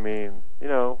 But I mean,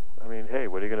 hey,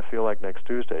 what are you going to feel like next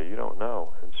Tuesday? You don't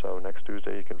know. And so next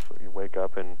Tuesday you wake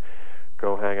up and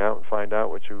go hang out and find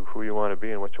out who you want to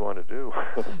be and what you want to do.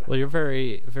 Well, you're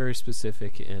very, very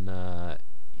specific in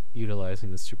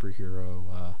utilizing the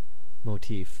superhero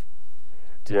motif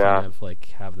to kind of like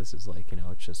have this as like,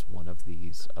 it's just one of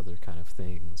these other kind of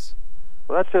things.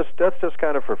 Well, that's just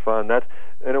kind of for fun. That's,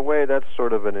 in a way, that's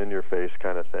sort of an in-your-face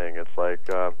kind of thing. It's like,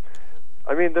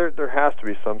 there has to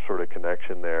be some sort of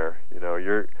connection there.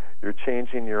 You're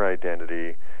changing your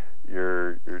identity.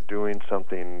 You're doing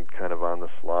something kind of on the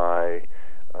fly.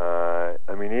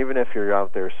 Even if you're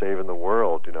out there saving the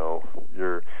world,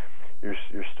 you're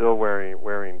still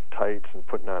wearing tights and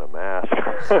putting on a mask.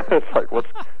 It's like,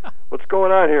 what's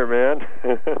going on here, man?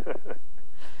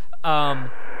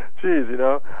 Geez,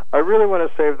 I really want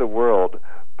to save the world,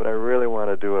 but I really want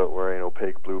to do it wearing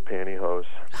opaque blue pantyhose.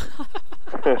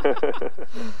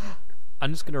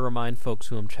 I'm just going to remind folks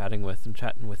who I'm chatting with. I'm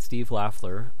chatting with Steve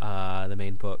Lafler. The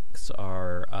main books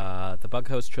are the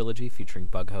Bughouse trilogy featuring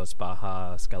Bughouse,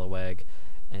 Baja, Scalawag,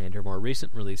 and your more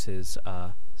recent releases,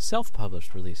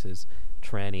 self-published releases,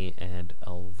 Tranny and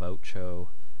El Vocho.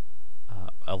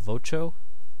 El Vocho?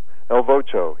 El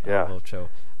Vocho, yeah. El Vocho,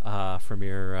 from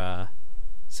your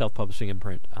self-publishing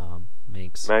imprint,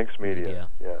 Manx Media.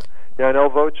 Yeah. Yeah, and El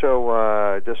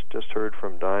Vocho, just heard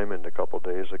from Diamond a couple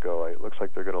days ago. It looks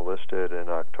like they're going to list it in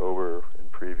October in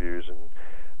previews, and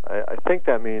I think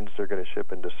that means they're going to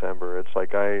ship in December. It's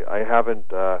like I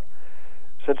haven't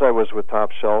since I was with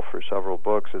Top Shelf for several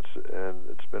books.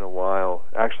 It's been a while.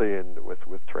 Actually,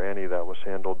 with Tranny, that was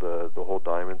handled. The whole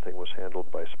Diamond thing was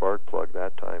handled by Sparkplug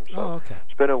that time. So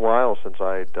It's been a while since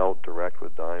I dealt direct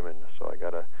with Diamond. So I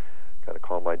gotta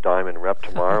call my Diamond rep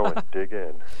tomorrow and dig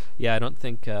in. Yeah, I don't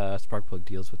think Sparkplug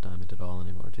deals with Diamond at all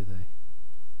anymore, do they?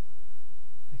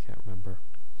 I can't remember.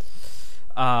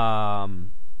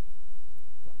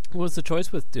 What was the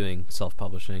choice with doing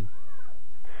self-publishing?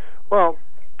 Well,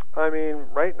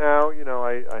 right now,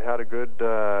 I had a good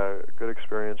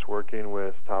experience working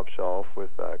with Top Shelf with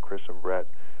Chris and Brett.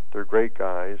 They're great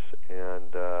guys,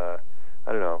 and I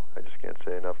don't know. I just can't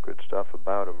say enough good stuff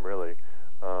about them, really.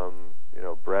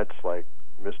 Brett's like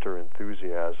Mr.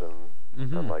 Enthusiasm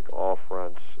on like all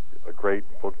fronts. A great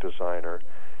book designer,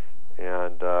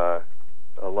 and a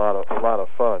lot of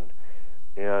fun.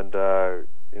 And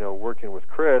working with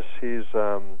Chris, he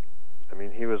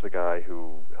was the guy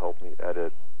who helped me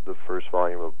edit the first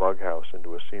volume of Bughouse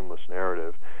into a seamless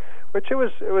narrative, which it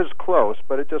was close,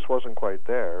 but it just wasn't quite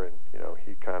there. And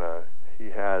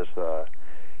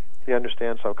he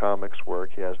understands how comics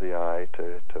work. He has the eye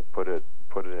to put it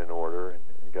in order and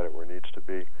get it where it needs to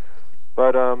be.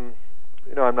 But I'm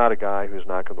not a guy who's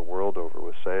knocking the world over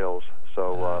with sales.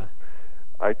 So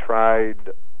I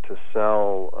tried to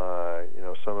sell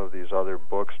some of these other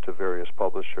books to various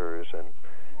publishers, and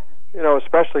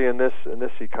especially in this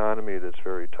economy that's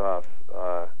very tough,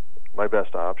 my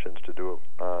best option is to do it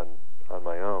on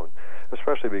my own,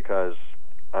 especially because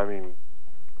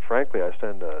frankly, I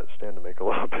stand to make a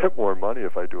little bit more money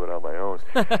if I do it on my own.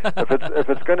 if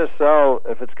it's going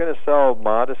to sell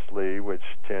modestly, which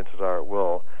chances are it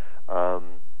will,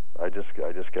 I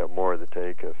just get more of the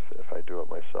take if I do it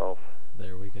myself.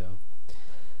 There we go.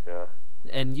 Yeah.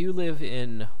 And you live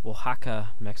in Oaxaca,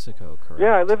 Mexico, correct?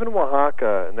 Yeah, I live in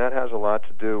Oaxaca, and that has a lot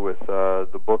to do with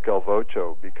the book El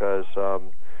Vocho, because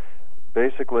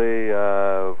basically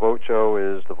Vocho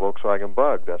is the Volkswagen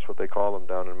Bug. That's what they call them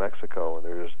down in Mexico, and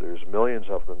there's millions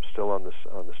of them still on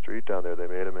the street down there. They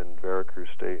made them in Veracruz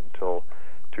State until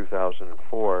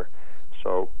 2004.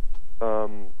 So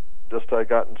I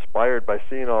got inspired by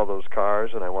seeing all those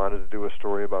cars, and I wanted to do a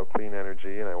story about clean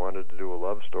energy, and I wanted to do a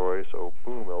love story, so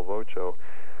boom, El Vocho.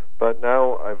 But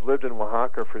now I've lived in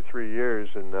Oaxaca for 3 years,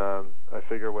 and I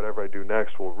figure whatever I do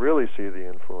next will really see the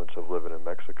influence of living in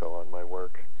Mexico on my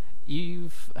work.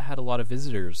 You've had a lot of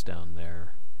visitors down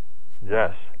there.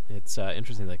 Yes. It's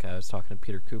interesting. Like, I was talking to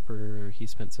Peter Cooper. He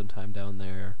spent some time down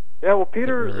there. Yeah, well,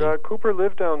 Peter really... Cooper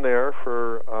lived down there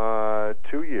for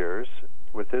 2 years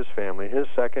with his family. His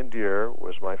second year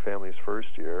was my family's first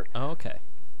year. Oh, okay.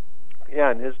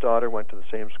 Yeah, and his daughter went to the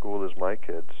same school as my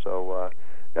kids. So,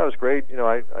 yeah, it was great. You know,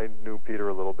 I knew Peter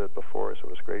a little bit before, so it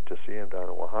was great to see him down in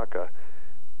Oaxaca.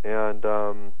 And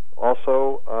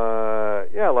also,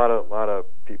 yeah, a lot of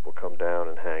people come down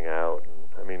and hang out.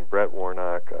 And, I mean, Brett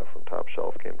Warnock from Top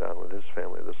Shelf came down with his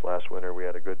family this last winter. We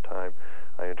had a good time.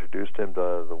 I introduced him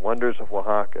to the wonders of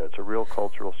Oaxaca. It's a real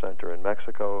cultural center in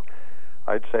Mexico.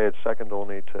 I'd say it's second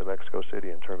only to Mexico City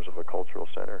in terms of a cultural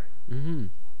center. Mm-hmm.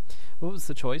 What was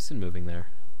the choice in moving there?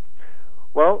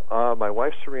 Well, my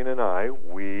wife Serena and I,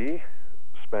 we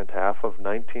spent half of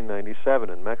 1997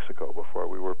 in Mexico before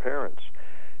we were parents.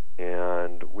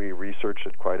 And we researched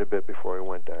it quite a bit before we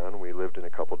went down. We lived in a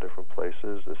couple different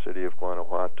places, the city of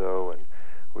Guanajuato, and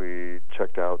we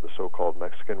checked out the so-called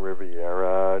Mexican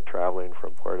Riviera, traveling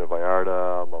from Puerto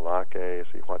Vallarta, Malaque,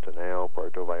 Zihuatanejo,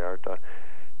 Puerto Vallarta,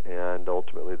 and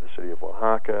ultimately the city of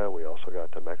Oaxaca. We also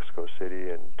got to Mexico City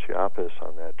and Chiapas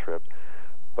on that trip.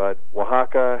 But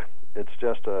Oaxaca, it's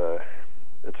just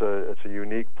it's a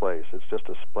unique place. It's just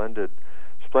a splendid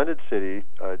city,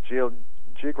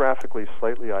 geographically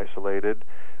slightly isolated.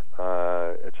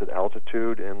 It's at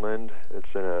altitude inland.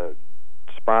 It's in a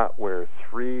spot where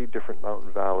 3 different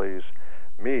mountain valleys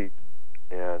meet,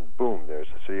 and boom, there's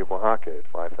the city of Oaxaca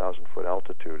at 5,000-foot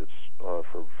altitude. It's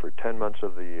for 10 months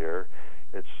of the year.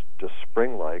 It's just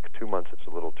spring-like. 2 months it's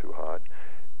a little too hot,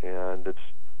 and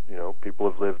it's, you know, people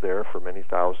have lived there for many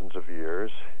thousands of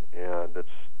years, and it's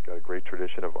got a great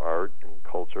tradition of art and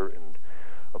culture and,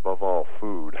 above all,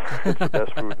 food. It's the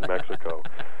best food in Mexico,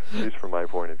 at least from my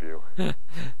point of view.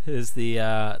 Is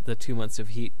the 2 months of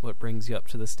heat what brings you up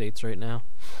to the States right now?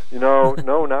 You know,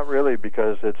 no, not really,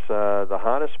 because it's the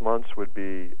hottest months would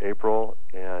be April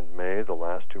and May, the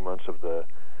last 2 months of the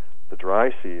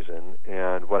dry season.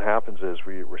 And what happens is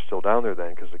we're still down there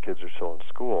then because the kids are still in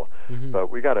school. Mm-hmm. But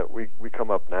we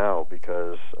come up now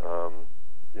because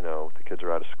you know, the kids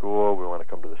are out of school. We want to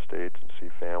come to the States and see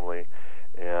family.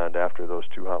 And after those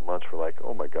 2 hot months, we're like,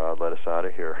 oh, my God, let us out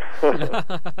of here.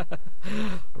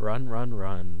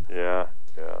 Run. Yeah.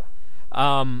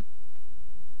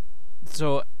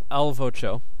 So, El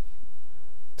Vocho,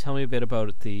 tell me a bit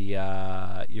about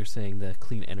the, you're saying the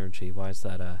clean energy. Why is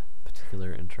that a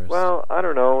particular interest? Well, I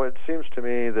don't know. It seems to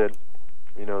me that,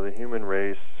 you know, the human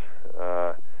race,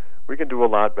 we can do a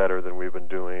lot better than we've been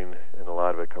doing, and a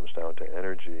lot of it comes down to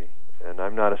energy. And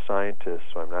I'm not a scientist,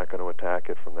 so I'm not going to attack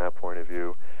it from that point of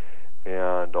view.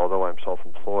 And although I'm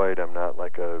self-employed, I'm not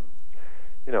like I'm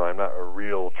not a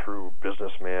real, true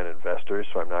businessman investor,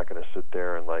 so I'm not going to sit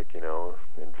there and, like, you know,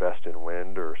 invest in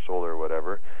wind or solar or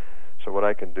whatever. So what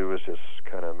I can do is just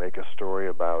kind of make a story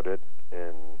about it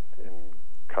in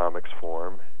comics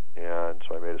form. And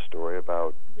so I made a story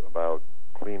about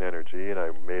clean energy, and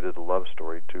I made it a love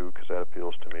story, too, because that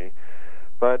appeals to me.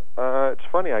 But it's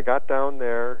funny, I got down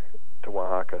there to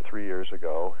Oaxaca 3 years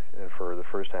ago, and for the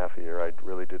first half of the year I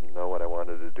really didn't know what I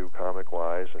wanted to do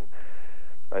comic-wise, and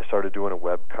I started doing a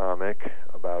web comic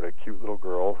about a cute little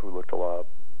girl who looked a lot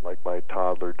like my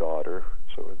toddler daughter.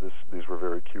 So these were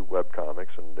very cute web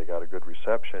comics, and they got a good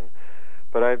reception.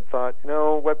 But I thought, you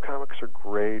know, web comics are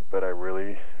great, but I'm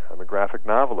a graphic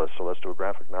novelist, so let's do a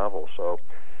graphic novel. So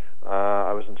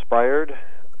I was inspired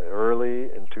early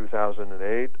in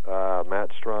 2008.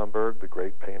 Matt Stromberg, the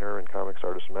great painter and comics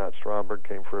artist Matt Stromberg,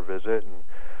 came for a visit, and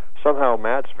somehow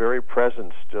Matt's very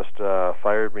presence just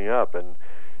fired me up. And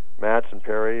Matt's and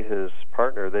Perry, his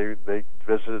partner, they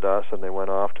visited us, and they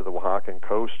went off to the Oaxacan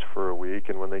coast for a week.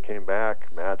 And when they came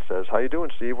back, Matt says, "How you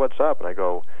doing, Steve? What's up?" And I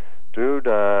go, "Dude,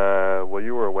 while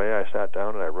you were away, I sat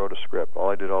down and I wrote a script. All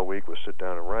I did all week was sit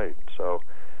down and write." So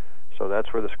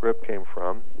that's where the script came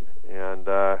from. And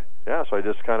yeah, so I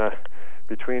just kind of,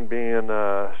 between being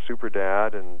a super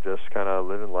dad and just kind of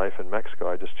living life in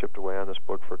Mexico, I just chipped away on this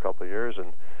book for a couple of years,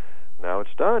 and now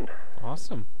it's done.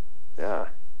 Awesome. Yeah.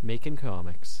 Making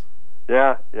comics.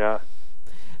 Yeah.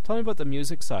 Tell me about the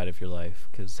music side of your life,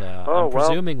 because I'm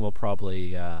presuming we'll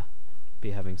probably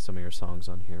be having some of your songs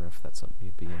on here, if that's something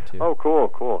you'd be into. Oh,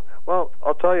 cool. Well,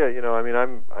 I'll tell you, you know, I mean,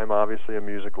 I'm obviously a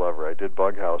music lover. I did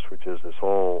Bughouse, which is this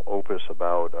whole opus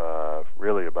about,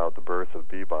 really about the birth of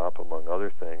bebop, among other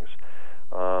things.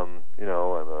 I'm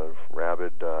a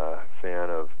rabid fan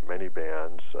of many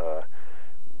bands. The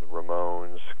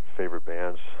Ramones, favorite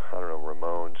bands, I don't know,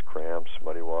 Ramones, Cramps,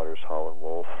 Muddy Waters, Howlin'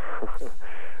 Wolf,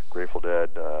 Grateful Dead.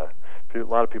 A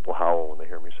lot of people howl when they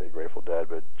hear me say Grateful Dead,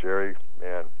 but Jerry,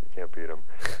 man, you can't beat him.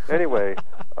 Anyway,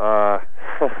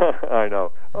 I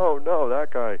know. Oh, no,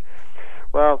 that guy.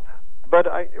 Well, but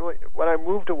when I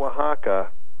moved to Oaxaca,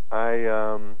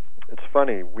 it's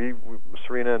funny. We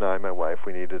Serena and I, my wife,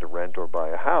 we needed to rent or buy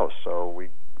a house. So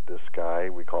this guy,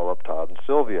 we call up Todd and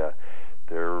Sylvia.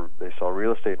 They sell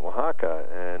real estate in Oaxaca,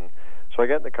 and so I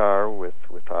get in the car with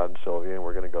Todd and Sylvia, and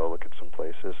we're going to go look at some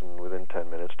places. And within 10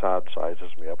 minutes, Todd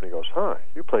sizes me up and he goes, "Huh,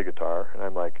 you play guitar?" And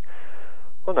I'm like,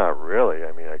 "Well, not really.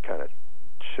 I mean, I kind of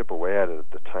chip away at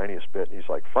it the tiniest bit." And he's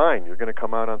like, "Fine, you're going to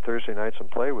come out on Thursday nights and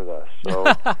play with us."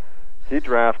 So he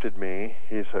drafted me.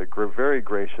 He's a very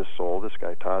gracious soul, this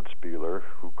guy Todd Spieler,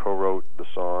 who co-wrote the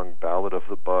song Ballad of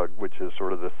the Bug, which is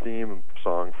sort of the theme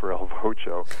song for El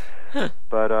Vocho.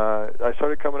 But I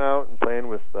started coming out and playing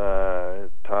with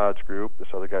Todd's group. This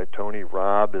other guy, Tony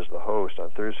Robb, is the host. On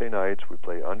Thursday nights, we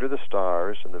play Under the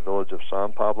Stars in the village of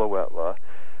San Pablo Etla,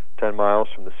 10 miles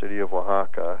from the city of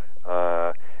Oaxaca,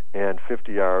 and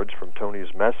 50 yards from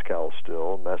Tony's mezcal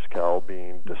still, mezcal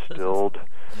being distilled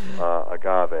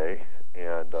agave.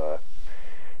 And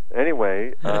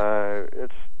anyway,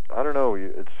 it's, I don't know,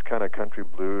 it's kind of country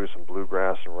blues and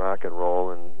bluegrass and rock and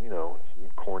roll and,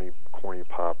 corny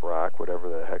pop rock, whatever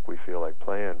the heck we feel like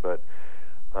playing. But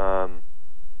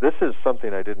this is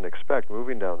something I didn't expect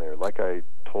moving down there. Like I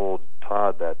told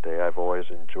Todd that day, I've always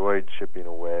enjoyed chipping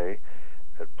away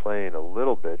at playing a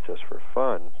little bit just for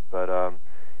fun. But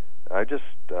I've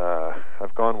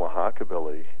gone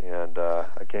Oaxaca-billy, and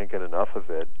I can't get enough of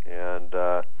it. And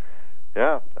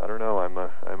yeah, I don't know. I'm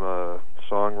a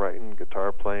songwriting,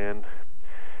 guitar playing,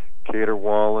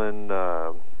 caterwauling,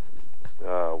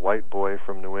 white boy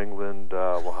from New England,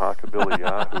 Oaxaca-billy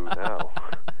Yahoo now.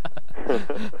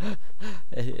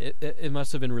 It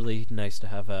must have been really nice to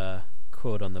have a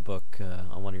quote on the book,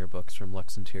 on one of your books from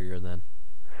Lux Interior then.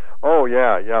 Oh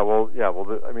yeah. Well,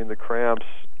 the Cramps.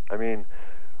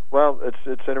 Well,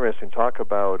 it's interesting. Talk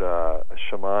about a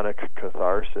shamanic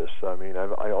catharsis.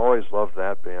 I always loved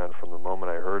that band from the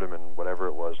moment I heard them in whatever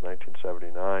it was,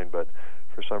 1979. But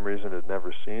for some reason, had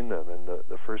never seen them. And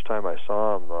the first time I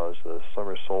saw them was the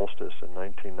summer solstice in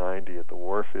 1990 at the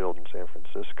Warfield in San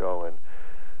Francisco, and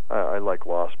I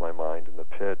lost my mind in the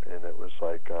pit, and it was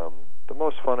like the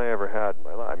most fun I ever had in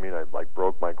my life. I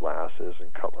broke my glasses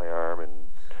and cut my arm and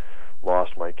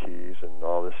lost my keys and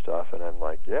all this stuff, and I'm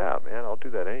like, yeah, man, I'll do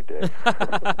that any day.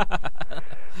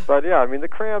 But yeah, the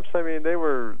Cramps, they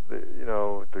were,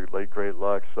 the late great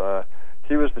Lux.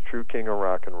 He was the true king of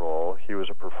rock and roll. He was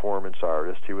a performance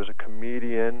artist. He was a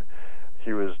comedian.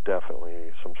 He was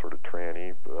definitely some sort of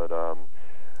tranny, but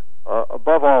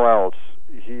above all else,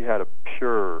 he had a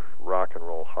pure rock and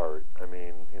roll heart.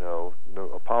 No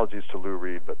apologies to Lou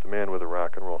Reed, but the man with a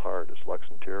rock and roll heart is Lux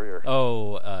Interior.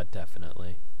 Oh,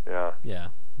 definitely. Yeah. Yeah.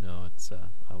 No, it's.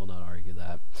 I will not argue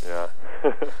that. Yeah.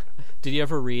 Did you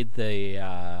ever read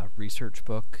the research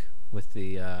book with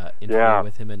the interview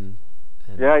with him and?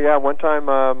 Yeah. One time,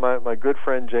 my good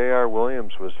friend J.R.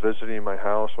 Williams was visiting my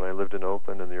house when I lived in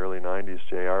Oakland in the early '90s.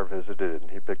 J.R. visited,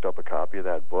 and he picked up a copy of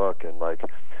that book, and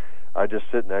I just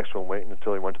sit next to him waiting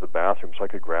until he went to the bathroom so I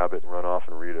could grab it and run off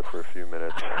and read it for a few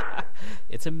minutes.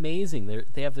 It's amazing.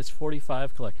 They have this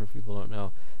 45 collection, if people don't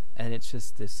know, and it's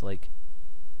just this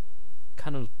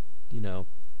kind of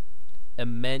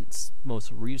immense,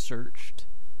 most researched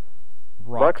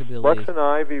rockabilly. Lux and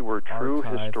Ivy were true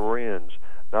archive. historians,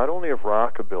 not only of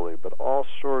rockabilly, but all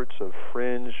sorts of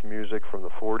fringe music from the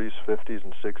 40s, 50s,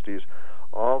 and 60s.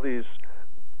 All these,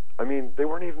 they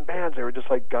weren't even bands. They were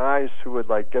just like guys who would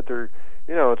get their,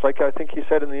 it's like I think he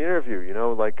said in the interview,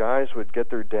 guys would get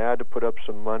their dad to put up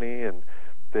some money, and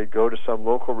they'd go to some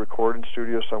local recording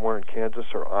studio somewhere in Kansas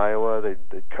or Iowa.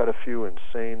 They'd cut a few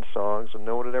insane songs, and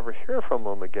no one would ever hear from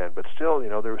them again. But still,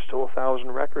 there were still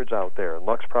 1,000 records out there, and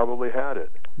Lux probably had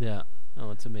it. Yeah.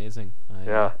 Oh, it's amazing.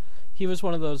 Yeah. He was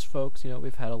one of those folks,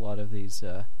 we've had a lot of these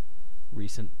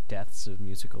recent deaths of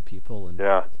musical people, and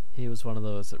he was one of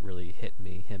those that really hit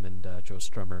me. Him and Joe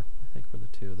Strummer, I think, were the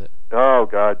two that... Oh,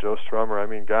 God, Joe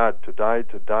Strummer. God, to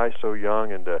die so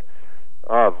young, and to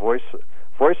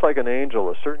voice like an angel,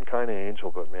 a certain kind of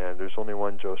angel, but man, there's only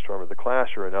one Joe Strummer. The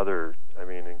Clash are another,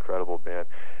 incredible band.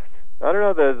 I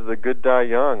don't know, the Good Die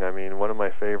Young. One of my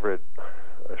favorite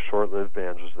short-lived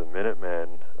bands was the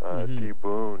Minutemen. Dee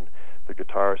Boone, the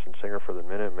guitarist and singer for the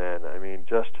Minutemen.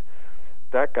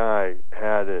 that guy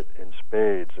had it in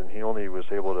spades, and he only was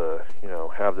able to,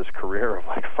 have this career of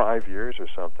like 5 years or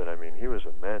something. I mean, he was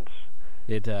immense.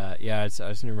 It, I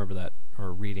just remember that,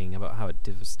 or reading about how it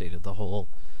devastated the whole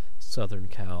Southern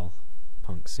Cal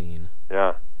punk scene.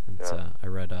 Yeah. I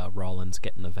read Rollins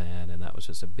Get in the Van, and that was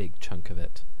just a big chunk of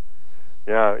it.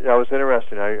 Yeah, it was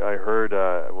interesting. I heard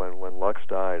when Lux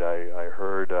died, I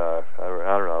heard, I don't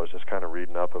know, I was just kind of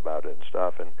reading up about it and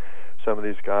stuff, and some of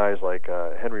these guys, like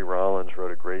Henry Rollins,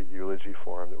 wrote a great eulogy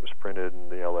for him that was printed in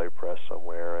the LA press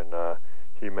somewhere, and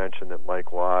he mentioned that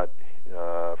Mike Watt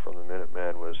from the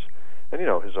Minutemen was, and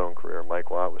his own career,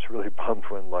 Mike Watt was really bummed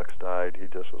when Lux died. He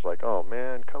just was like, oh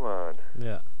man, come on.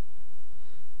 Yeah.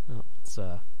 Well, it's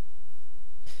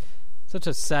such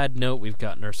a sad note we've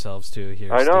gotten ourselves to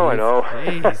here. I know.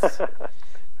 Jeez.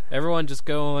 Everyone just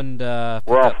go and we're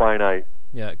all finite.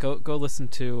 Yeah, go listen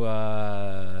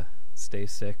to Stay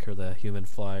Sick or The Human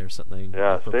Fly or something.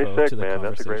 Yeah, Stay Sick, man.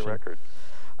 That's a great record.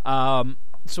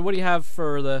 So what do you have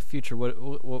for the future?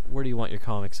 Where do you want your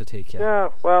comics to take you? Yeah,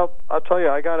 well, I'll tell you,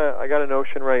 I got a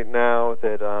notion right now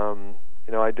that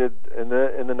I did in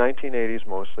the 1980s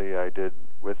mostly. I did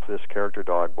with this character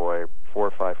Dog Boy 400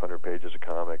 or 500 pages of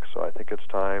comics. So I think it's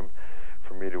time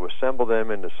for me to assemble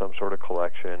them into some sort of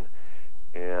collection,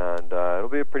 and it'll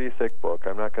be a pretty thick book.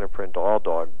 I'm not going to print all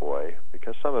Dog Boy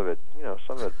because some of it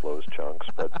blows chunks,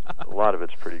 but a lot of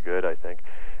it's pretty good, I think.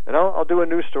 And I'll do a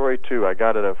news story too. I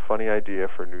got a funny idea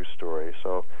for a news story,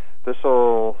 so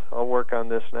I'll work on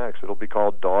this next. It'll be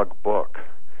called Dog Book.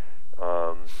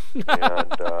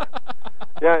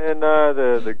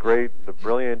 The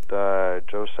brilliant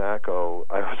Joe Sacco.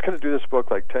 I was going to do this book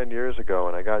like 10 years ago,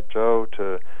 and I got Joe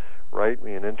to write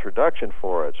me an introduction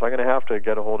for it. So I'm going to have to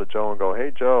get a hold of Joe and go,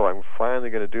 hey, Joe, I'm finally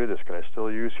going to do this. Can I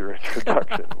still use your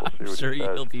introduction? We'll see what he says. Sure,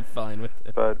 you'll be fine with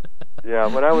it. But, yeah,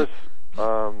 when I was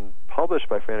published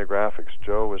by Fantagraphics,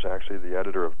 Joe was actually the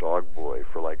editor of Dog Boy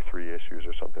for like 3 issues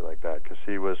or something like that, because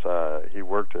he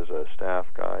worked as a staff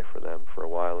guy for them for a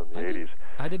while in the 80s.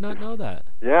 I did not know that.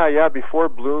 Yeah, before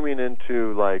blooming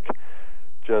into like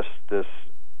just this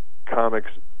comic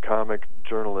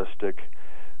journalistic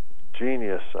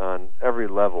genius on every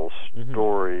level,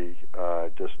 story,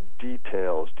 just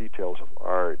details of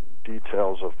art,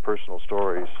 details of personal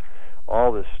stories,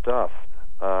 all this stuff.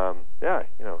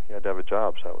 He had to have a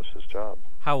job, so that was his job.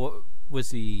 How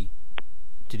was he?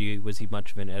 Was he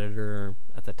much of an editor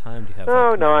at the time? Do you have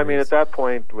No. I mean, at that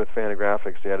point with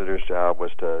Fantagraphics, the editor's job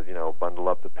was to bundle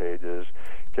up the pages,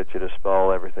 get you to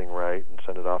spell everything right, and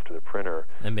send it off to the printer,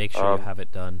 and make sure you have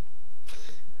it done.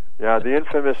 Yeah, the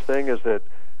infamous thing is that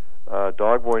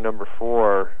Dog Boy number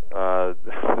 4,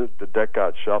 the deck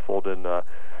got shuffled, and I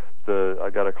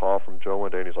got a call from Joe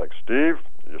one day, and he's like, Steve,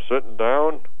 you're sitting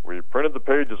down? We printed the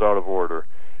pages out of order.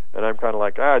 And I'm kind of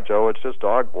like, Joe, it's just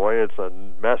Dog Boy. It's a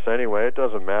mess anyway. It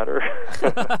doesn't matter.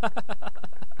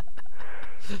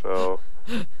 So,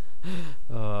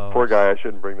 poor guy. I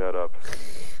shouldn't bring that up.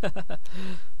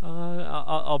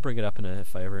 I'll bring it up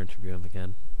if I ever interview him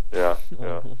again. Yeah.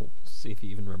 See if he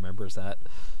even remembers that.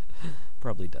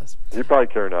 Probably does. He'd probably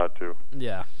care not to.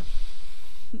 Yeah.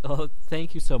 Well,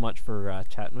 thank you so much for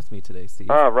chatting with me today, Steve.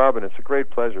 Robin, it's a great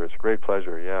pleasure.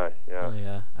 Yeah. Oh,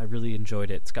 yeah. I really enjoyed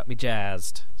it. It's got me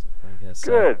jazzed. I guess.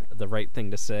 Good. The right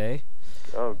thing to say.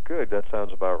 Oh, good. That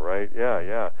sounds about right.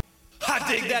 Yeah. I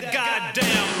dig that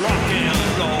goddamn rock and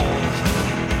roll.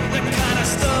 The kind of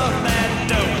stuff that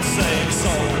don't save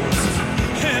souls.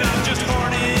 And I'm just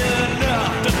horny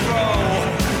enough to throw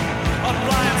a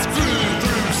blind screw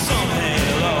through some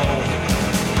halo.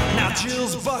 Now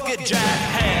Jill's bucket Jack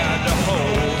had to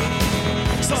hold.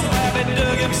 Some rabbit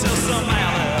dug himself some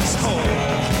Alice hole.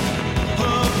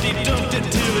 Humpty dumped it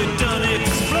till it done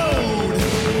explode.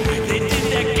 They did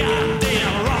that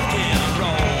goddamn rock and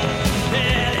roll.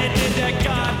 Yeah, they did that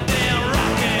goddamn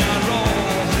rock and roll.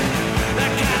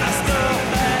 That kind of stuff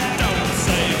that don't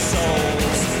save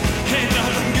souls.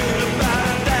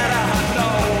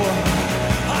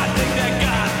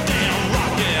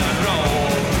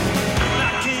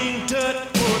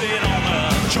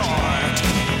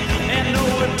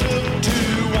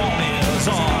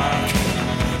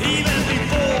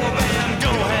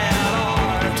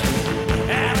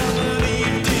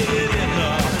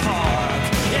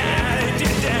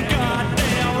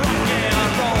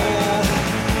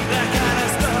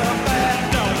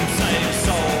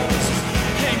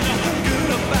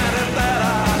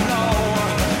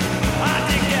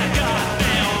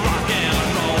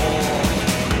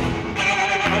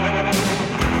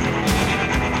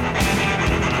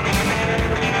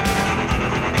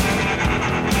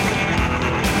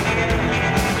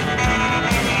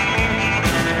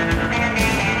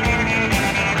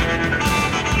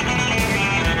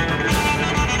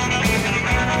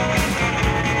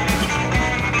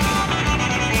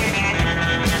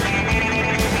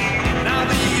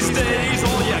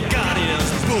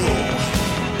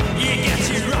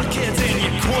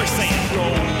 voice and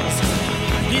rolls.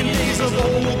 In days of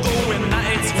old, though, when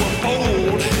nights were